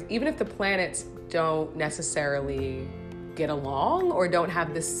issues, right? Because even if the planets don't necessarily get along or don't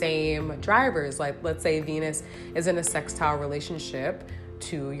have the same drivers, like let's say Venus is in a sextile relationship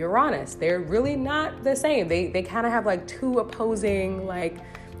to Uranus. They're really not the same. They kind of have like 2 opposing, like,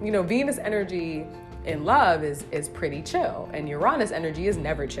 you know, Venus energy in love is pretty chill and Uranus energy is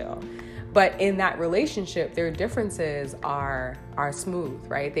never chill. But in that relationship, their differences are smooth,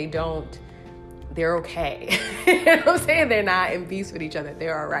 right? They're okay. You know what I'm saying? They're not in peace with each other.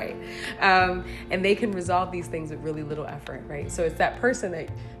 They're all right. And they can resolve these things with really little effort, right? So it's that person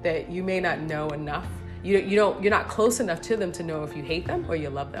that you may not know enough. You're not close enough to them to know if you hate them or you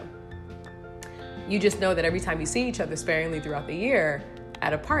love them. You just know that every time you see each other sparingly throughout the year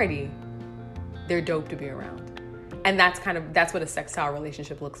at a party, they're dope to be around. And that's what a sextile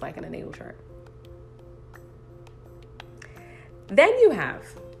relationship looks like in a natal chart. Then you have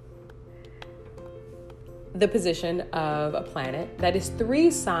the position of a planet that is 3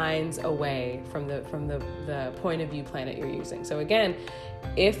 signs away from the point of view planet you're using. So again,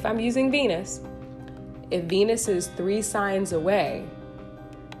 if I'm using Venus, if Venus is 3 signs away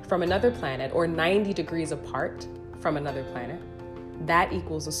from another planet or 90 degrees apart from another planet, that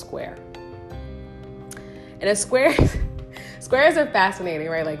equals a square. And a square, squares are fascinating,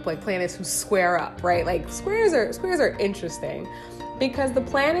 right? Like planets who square up, right? Like squares are interesting because the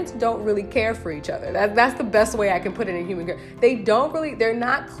planets don't really care for each other. That's the best way I can put it in human. They're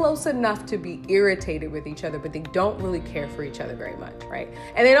not close enough to be irritated with each other, but they don't really care for each other very much, right?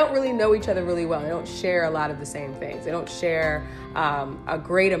 And they don't really know each other really well. They don't share a lot of the same things. They don't share a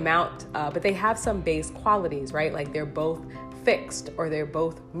great amount, but they have some base qualities, right? Like they're both fixed, or they're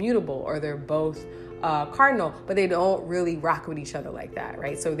both mutable, or they're both cardinal, but they don't really rock with each other like that,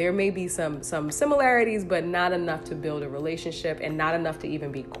 right? So there may be some similarities, but not enough to build a relationship and not enough to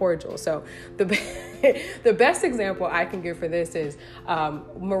even be cordial. So the best example I can give for this is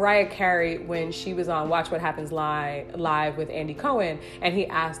Mariah Carey, when she was on Watch What Happens Live with Andy Cohen, and he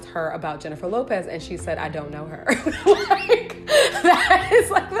asked her about Jennifer Lopez, and she said, I don't know her. Like, that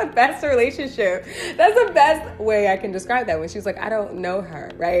is like the best relationship. That's the best way I can describe that, when she's like, I don't know her,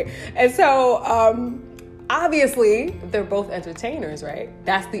 right? And so obviously, they're both entertainers, right?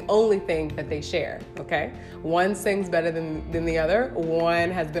 That's the only thing that they share, okay? One sings better than the other.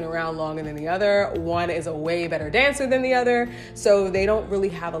 One has been around longer than the other. One is a way better dancer than the other. So they don't really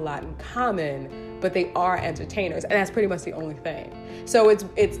have a lot in common, but they are entertainers, and that's pretty much the only thing. So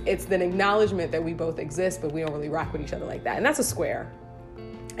it's an acknowledgement that we both exist, but we don't really rock with each other like that, and that's a square.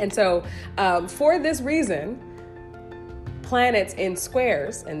 And so for this reason, planets in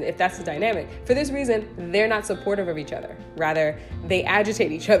squares, and if that's the dynamic, for this reason, they're not supportive of each other. Rather, they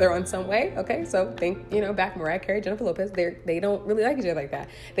agitate each other on some way. Okay, so think, back Mariah Carey, Jennifer Lopez, they don't really like each other like that.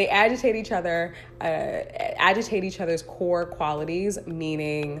 They agitate each other, agitate each other's core qualities,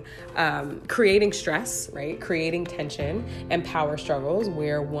 meaning creating stress, right? Creating tension and power struggles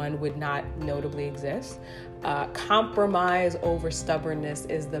where one would not notably exist. Compromise over stubbornness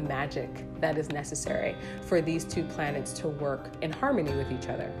is the magic that is necessary for these 2 planets to work in harmony with each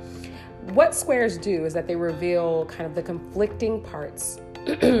other. What squares do is that they reveal kind of the conflicting parts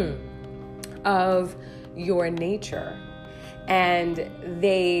of your nature, and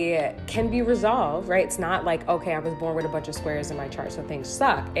they can be resolved, right? It's not like, okay, I was born with a bunch of squares in my chart, so things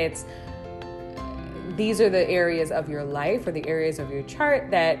suck. It's these are the areas of your life or the areas of your chart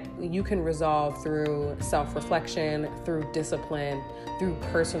that you can resolve through self-reflection, through discipline, through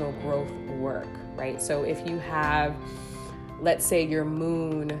personal growth work, right? So if you have, let's say your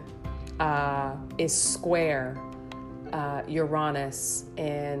moon is square Uranus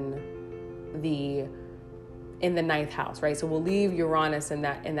in the ninth house, right? So we'll leave Uranus in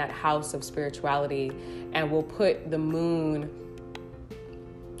that house of spirituality, and we'll put the moon,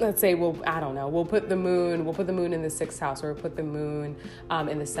 let's say we'll put the moon in the sixth house, or we'll put the moon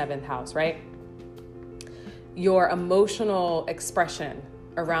in the seventh house, right? Your emotional expression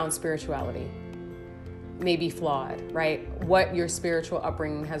around spirituality may be flawed, right? What your spiritual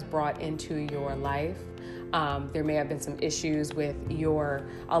upbringing has brought into your life. There may have been some issues with your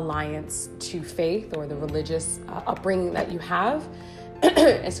alliance to faith or the religious upbringing that you have.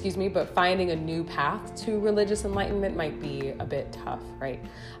 Excuse me, but finding a new path to religious enlightenment might be a bit tough, right?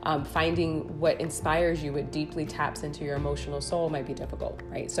 Finding what inspires you, what deeply taps into your emotional soul might be difficult,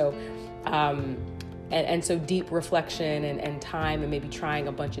 right? So, and so deep reflection and time and maybe trying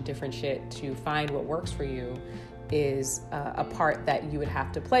a bunch of different shit to find what works for you is a part that you would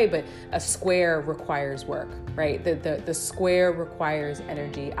have to play. But a square requires work, right? The square requires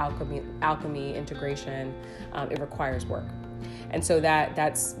energy, alchemy, integration. It requires work. And so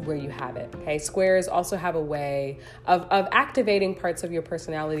that's where you have it, okay? Squares also have a way of activating parts of your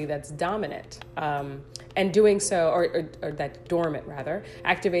personality that's dominant, and doing so, or that's dormant rather,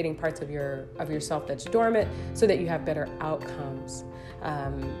 activating parts of yourself that's dormant so that you have better outcomes,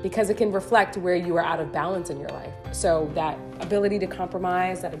 because it can reflect where you are out of balance in your life. So that ability to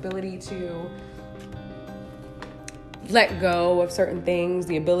compromise, that ability to let go of certain things,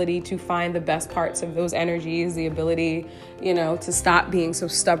 the ability to find the best parts of those energies, the ability, to stop being so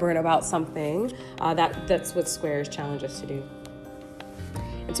stubborn about something, that's what squares challenge us to do.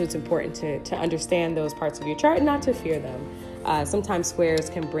 And so it's important to understand those parts of your chart and not to fear them. Sometimes squares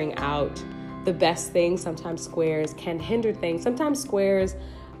can bring out the best things. Sometimes squares can hinder things. Sometimes squares,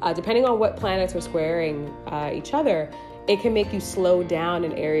 depending on what planets are squaring each other, it can make you slow down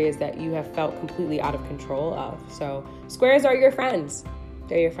in areas that you have felt completely out of control of. So squares are your friends.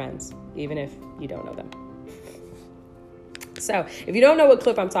 They're your friends, even if you don't know them. So if you don't know what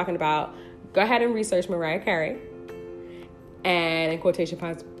clip I'm talking about, go ahead and research Mariah Carey. And in quotation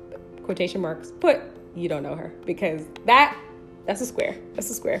marks, put you don't know her, because that's a square.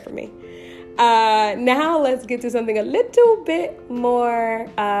 That's a square for me. Now let's get to something a little bit more,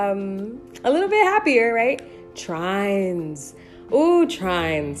 a little bit happier, right? Trines. Ooh,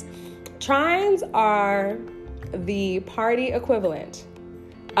 trines. Trines are the party equivalent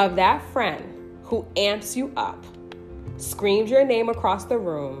of that friend who amps you up, screams your name across the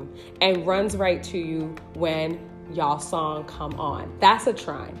room, and runs right to you when y'all's song come on. That's a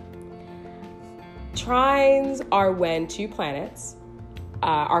trine. Trines are when two planets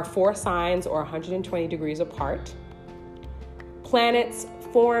are 4 signs or 120 degrees apart. Planets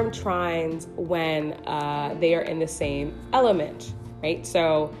form trines when they are in the same element, right?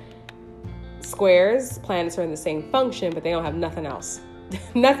 So squares, planets are in the same function, but they don't have nothing else.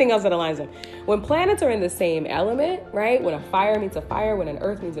 Nothing else that aligns them. When planets are in the same element, right? When a fire meets a fire, when an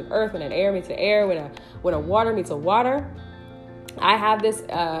earth meets an earth, when an air meets an air, when a water meets a water. I have this,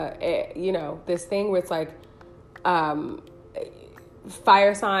 this thing where it's like,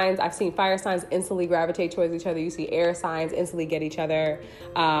 fire signs. I've seen fire signs instantly gravitate towards each other. You see air signs instantly get each other.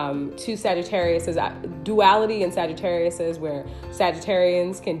 Two Sagittariuses, duality in Sagittariuses, where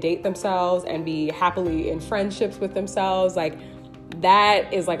Sagittarians can date themselves and be happily in friendships with themselves. Like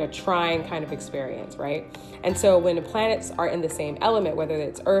that is like a trine kind of experience, right? And so when the planets are in the same element, whether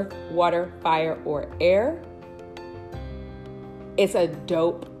it's earth, water, fire, or air, it's a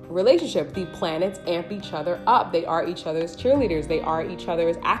dope relationship. The planets amp each other up. They are each other's cheerleaders. They are each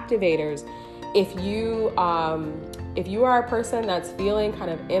other's activators. If you are a person that's feeling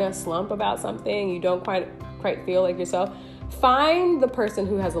kind of in a slump about something, you don't quite feel like yourself, find the person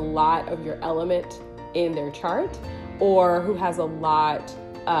who has a lot of your element in their chart, or who has a lot,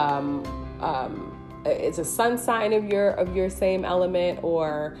 it's a sun sign of your same element,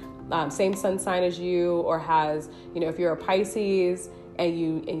 or same sun sign as you, or has, if you're a Pisces and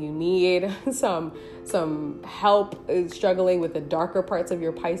you need some help struggling with the darker parts of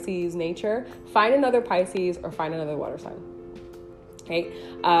your Pisces nature, find another Pisces or find another water sign. Okay?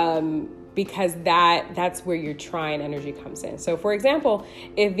 Because that's where your trine energy comes in. So for example,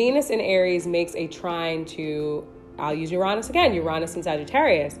 if Venus in Aries makes a trine to, I'll use Uranus again, Uranus in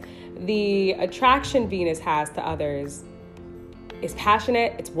Sagittarius, the attraction Venus has to others is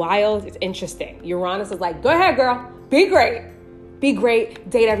passionate, it's wild, it's interesting. Uranus is like, go ahead, girl, be great,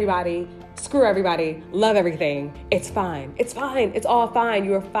 date everybody, screw everybody, love everything, it's fine, it's fine, it's all fine,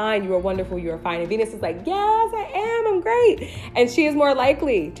 you are fine, you are wonderful, you are fine. And Venus is like, yes, I am, I'm great. And she is more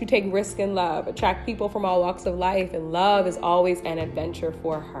likely to take risk in love, attract people from all walks of life, and love is always an adventure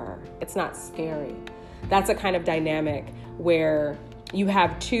for her. It's not scary. That's a kind of dynamic where you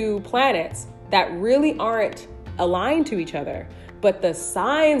have two planets that really aren't aligned to each other, but the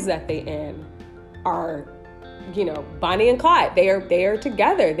signs that they in are, Bonnie and Clyde. They are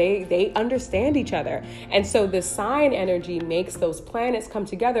together. They understand each other. And so the sign energy makes those planets come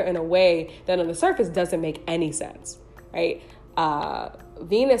together in a way that on the surface doesn't make any sense, right?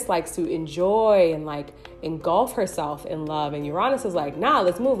 Venus likes to enjoy and like engulf herself in love, and Uranus is like, nah,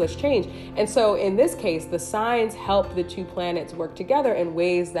 let's move, let's change. And so in this case, the signs help the two planets work together in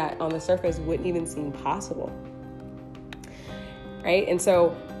ways that on the surface wouldn't even seem possible, right? And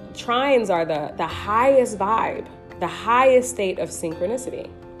so trines are the highest vibe, the highest state of synchronicity.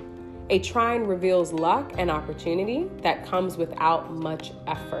 A trine reveals luck and opportunity that comes without much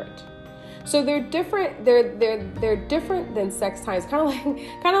effort. So they're different. They're different than sextiles.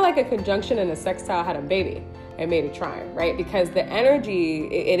 Kind of like a conjunction and a sextile had a baby and made a trine, right? Because the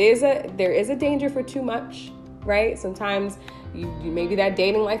energy, there is a danger for too much, right? Sometimes you maybe that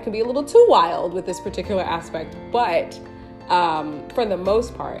dating life can be a little too wild with this particular aspect, but for the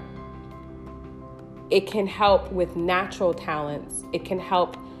most part, it can help with natural talents. It can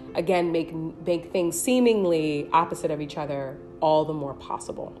help, again, make things seemingly opposite of each other all the more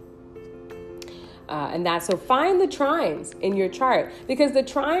possible. So find the trines in your chart, because the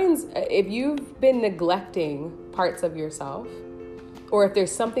trines, if you've been neglecting parts of yourself, or if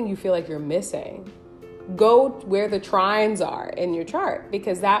there's something you feel like you're missing, go where the trines are in your chart,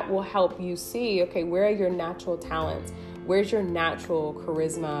 because that will help you see, okay, where are your natural talents? Where's your natural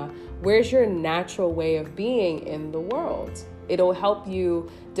charisma? Where's your natural way of being in the world? It'll help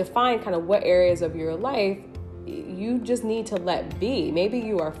you define kind of what areas of your life you just need to let be. Maybe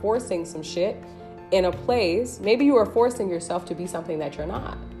you are forcing some shit in a place. Maybe you are forcing yourself to be something that you're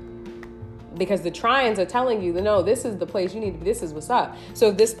not, because the trines are telling you, no, this is the place you need to be. This is what's up. So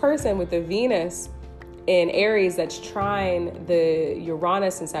this person with the Venus in Aries that's trine the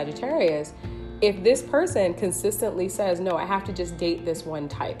Uranus in Sagittarius, if this person consistently says, no, I have to just date this one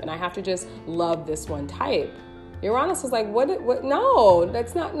type and I have to just love this one type, Uranus is like, what, no,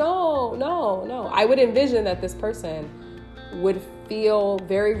 that's not, no. I would envision that this person would feel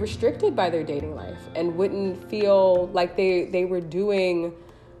very restricted by their dating life and wouldn't feel like they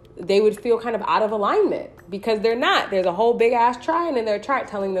would feel kind of out of alignment, because they're not. There's a whole big ass trine in their chart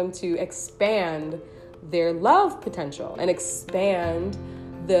telling them to expand their love potential and expand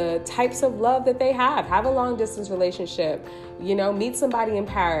the types of love that they have a long distance relationship, meet somebody in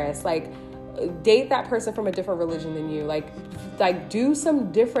Paris, like date that person from a different religion than you, like do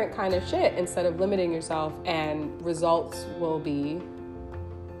some different kind of shit instead of limiting yourself, and results will be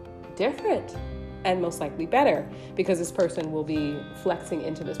different and most likely better, because this person will be flexing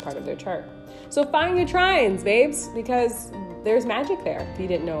into this part of their chart. So find your trines, babes, because there's magic there if you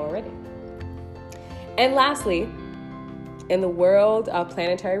didn't know already. And lastly, in the world of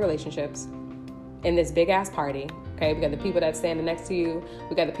planetary relationships, in this big ass party, okay, we got the people that's standing next to you.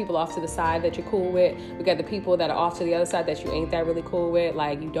 We got the people off to the side that you're cool with. We got the people that are off to the other side that you ain't that really cool with.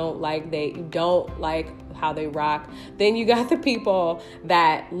 Like you don't like how they rock. Then you got the people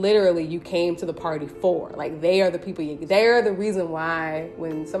that literally you came to the party for. Like they are the people, they are the reason why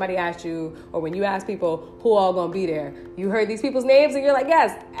when somebody asked you, or when you ask people who all gonna be there, you heard these people's names and you're like,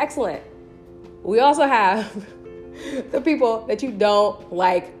 yes, excellent. We also have the people that you don't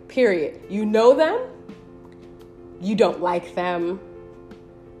like, period. You know them, you don't like them,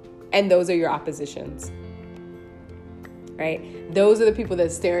 and those are your oppositions, right? Those are the people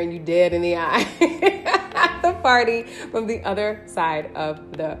that's staring you dead in the eye at the party from the other side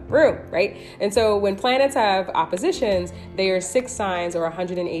of the room, right? And so when planets have oppositions, they are 6 signs or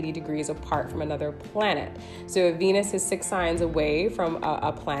 180 degrees apart from another planet. So if Venus is 6 signs away from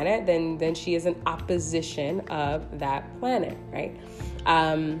a planet, then she is an opposition of that planet, right?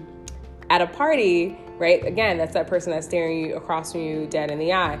 At a party, right? Again, that's that person that's staring you across from you dead in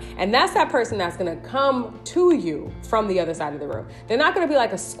the eye. And that's that person that's going to come to you from the other side of the room. They're not going to be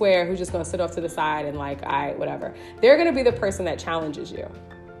like a square who's just going to sit off to the side and like, whatever. They're going to be the person that challenges you,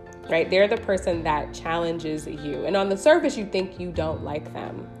 right? They're the person that challenges you. And on the surface, you think you don't like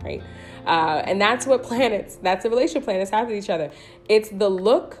them, right? And that's what that's the relationship planets have with each other. It's the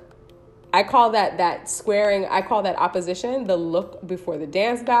look. I call that squaring, I call that opposition, the look before the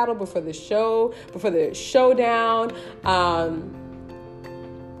dance battle, before the show, before the showdown.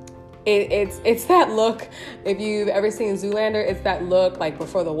 It's that look. If you've ever seen Zoolander, it's that look like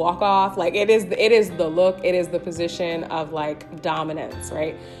before the walk off. Like it is the look. It is the position of like dominance,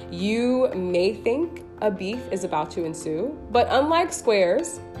 right? You may think a beef is about to ensue, but unlike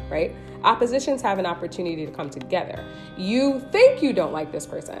squares, right? Oppositions have an opportunity to come together. You think you don't like this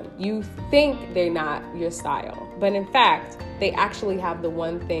person. You think they're not your style, but in fact, they actually have the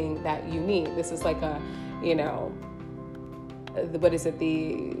one thing that you need. This is like a, what is it?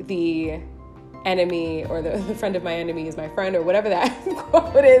 The enemy, or the friend of my enemy is my friend, or whatever that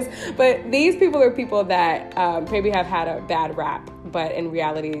quote is. But these people are people that maybe have had a bad rap, but in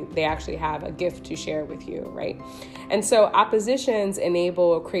reality, they actually have a gift to share with you, right? And so oppositions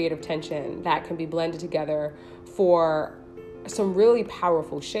enable creative tension that can be blended together for some really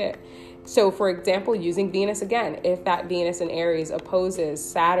powerful shit. So for example, using Venus again, if that Venus in Aries opposes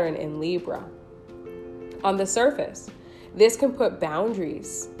Saturn in Libra, on the surface, this can put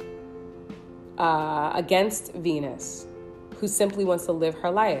boundaries against Venus, who simply wants to live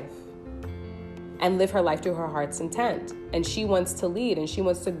her life and live her life to her heart's intent. And she wants to lead, and she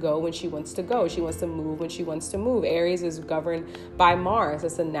wants to go when she wants to go. She wants to move when she wants to move. Aries is governed by Mars.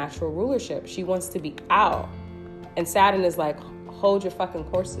 It's a natural rulership. She wants to be out. And Saturn is like, hold your fucking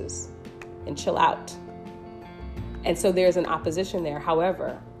horses and chill out. And so there's an opposition there.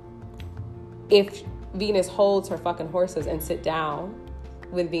 However, if Venus holds her fucking horses and sit down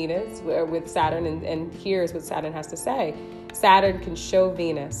with Venus, with Saturn, and hears what Saturn has to say, Saturn can show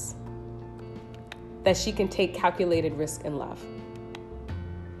Venus that she can take calculated risk in love.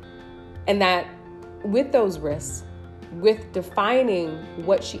 And that with those risks, with defining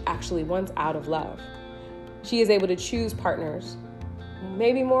what she actually wants out of love, she is able to choose partners,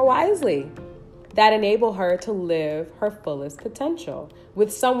 maybe more wisely, that enable her to live her fullest potential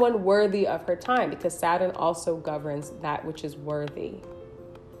with someone worthy of her time, because Saturn also governs that which is worthy.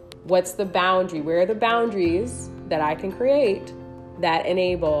 What's the boundary? Where are the boundaries that I can create that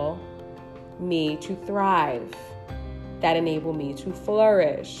enable me to thrive, that enable me to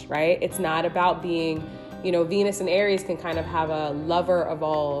flourish, right? It's not about being, Venus and Aries can kind of have a lover of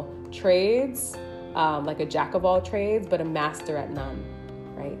all trades, like a jack of all trades, but a master at none,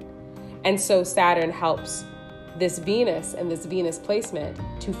 right? And so Saturn helps this Venus and this Venus placement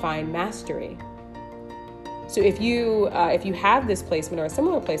to find mastery. So if you have this placement or a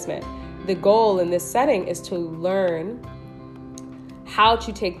similar placement, the goal in this setting is to learn how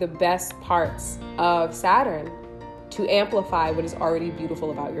to take the best parts of Saturn to amplify what is already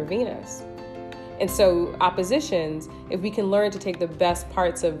beautiful about your Venus. And so oppositions, if we can learn to take the best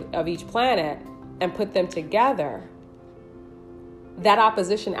parts of each planet and put them together, that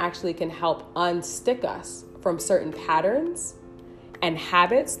opposition actually can help unstick us from certain patterns and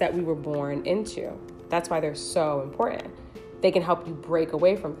habits that we were born into. That's why they're so important. They can help you break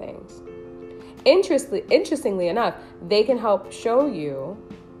away from things. Interestingly enough, they can help show you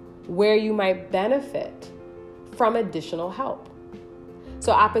where you might benefit from additional help.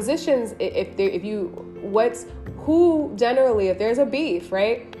 So oppositions, if there's a beef,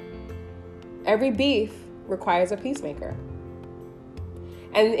 right? Every beef requires a peacemaker.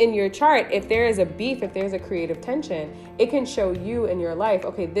 And in your chart, if there is a beef, if there's a creative tension, it can show you in your life,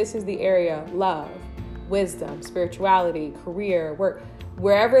 okay, this is the area, love, wisdom, spirituality, career, work.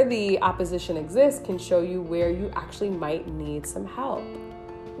 Wherever the opposition exists can show you where you actually might need some help,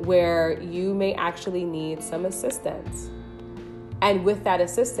 where you may actually need some assistance. And with that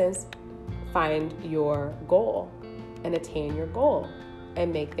assistance, find your goal and attain your goal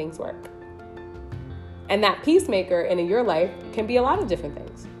and make things work. And that peacemaker in your life can be a lot of different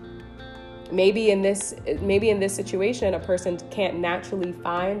things. Maybe in this situation, a person can't naturally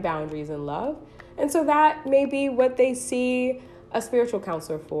find boundaries in love. And so that may be what they see a spiritual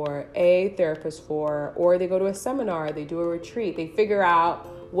counselor for, a therapist for, or they go to a seminar, they do a retreat, they figure out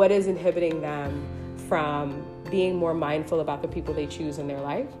what is inhibiting them from being more mindful about the people they choose in their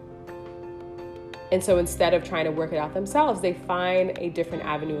life. And so instead of trying to work it out themselves, they find a different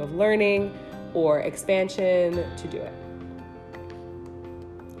avenue of learning or expansion to do it.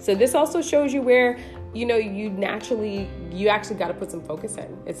 So this also shows you where, you actually got to put some focus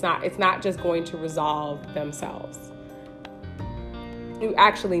in. It's not just going to resolve themselves. You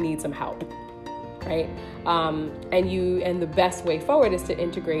actually need some help, right? And the best way forward is to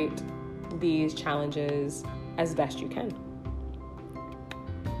integrate these challenges as best you can.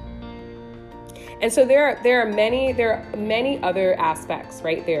 And so there are many other aspects,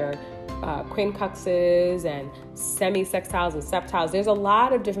 right? There are quincunxes and semi-sextiles and septiles. There's a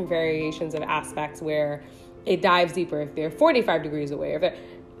lot of different variations of aspects where it dives deeper. If they're 45 degrees away,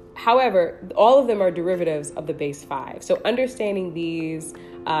 However, all of them are derivatives of the base 5. So understanding these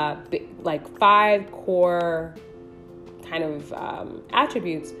 5 core kind of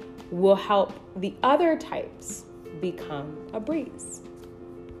attributes will help the other types become a breeze.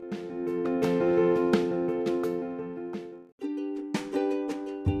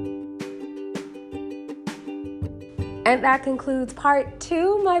 And that concludes part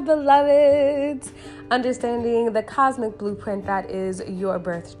 2, my beloveds. Understanding the cosmic blueprint that is your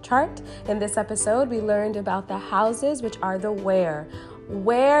birth chart. In this episode, we learned about the houses, which are the where.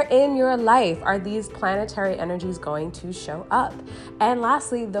 Where in your life are these planetary energies going to show up? And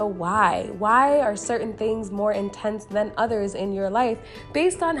lastly, the why. Why are certain things more intense than others in your life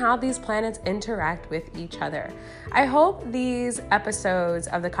based on how these planets interact with each other? I hope these episodes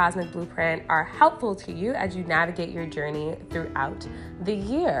of the Cosmic Blueprint are helpful to you as you navigate your journey throughout the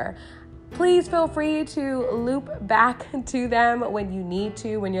year. Please feel free to loop back to them when you need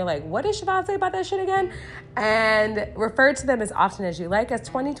to, when you're like, what did Siobhan say about that shit again? And refer to them as often as you like, as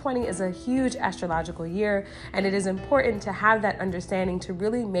 2020 is a huge astrological year, and it is important to have that understanding to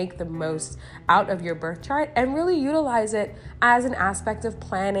really make the most out of your birth chart and really utilize it as an aspect of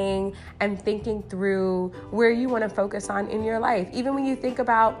planning and thinking through where you want to focus on in your life. Even when you think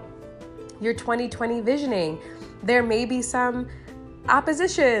about your 2020 visioning, there may be some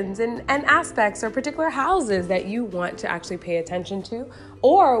oppositions and aspects or particular houses that you want to actually pay attention to.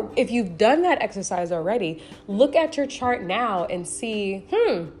 Or if you've done that exercise already, look at your chart now and see,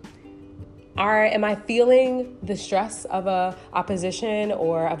 am I feeling the stress of a opposition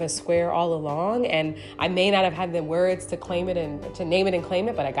or of a square all along? And I may not have had the words to claim it and to name it and claim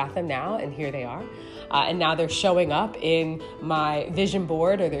it, but I got them now, and here they are. And now they're showing up in my vision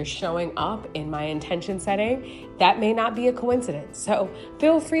board, or they're showing up in my intention setting. That may not be a coincidence. So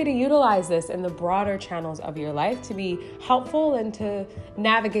feel free to utilize this in the broader channels of your life to be helpful and to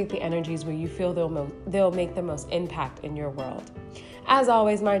navigate the energies where you feel they'll make the most impact in your world. As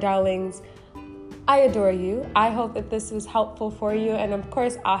always, my darlings, I adore you. I hope that this was helpful for you. And of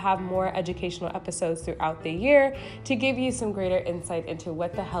course, I'll have more educational episodes throughout the year to give you some greater insight into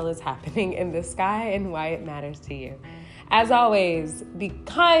what the hell is happening in the sky and why it matters to you. As always, be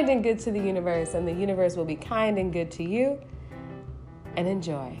kind and good to the universe, and the universe will be kind and good to you. And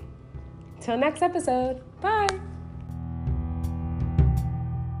enjoy. Till next episode. Bye.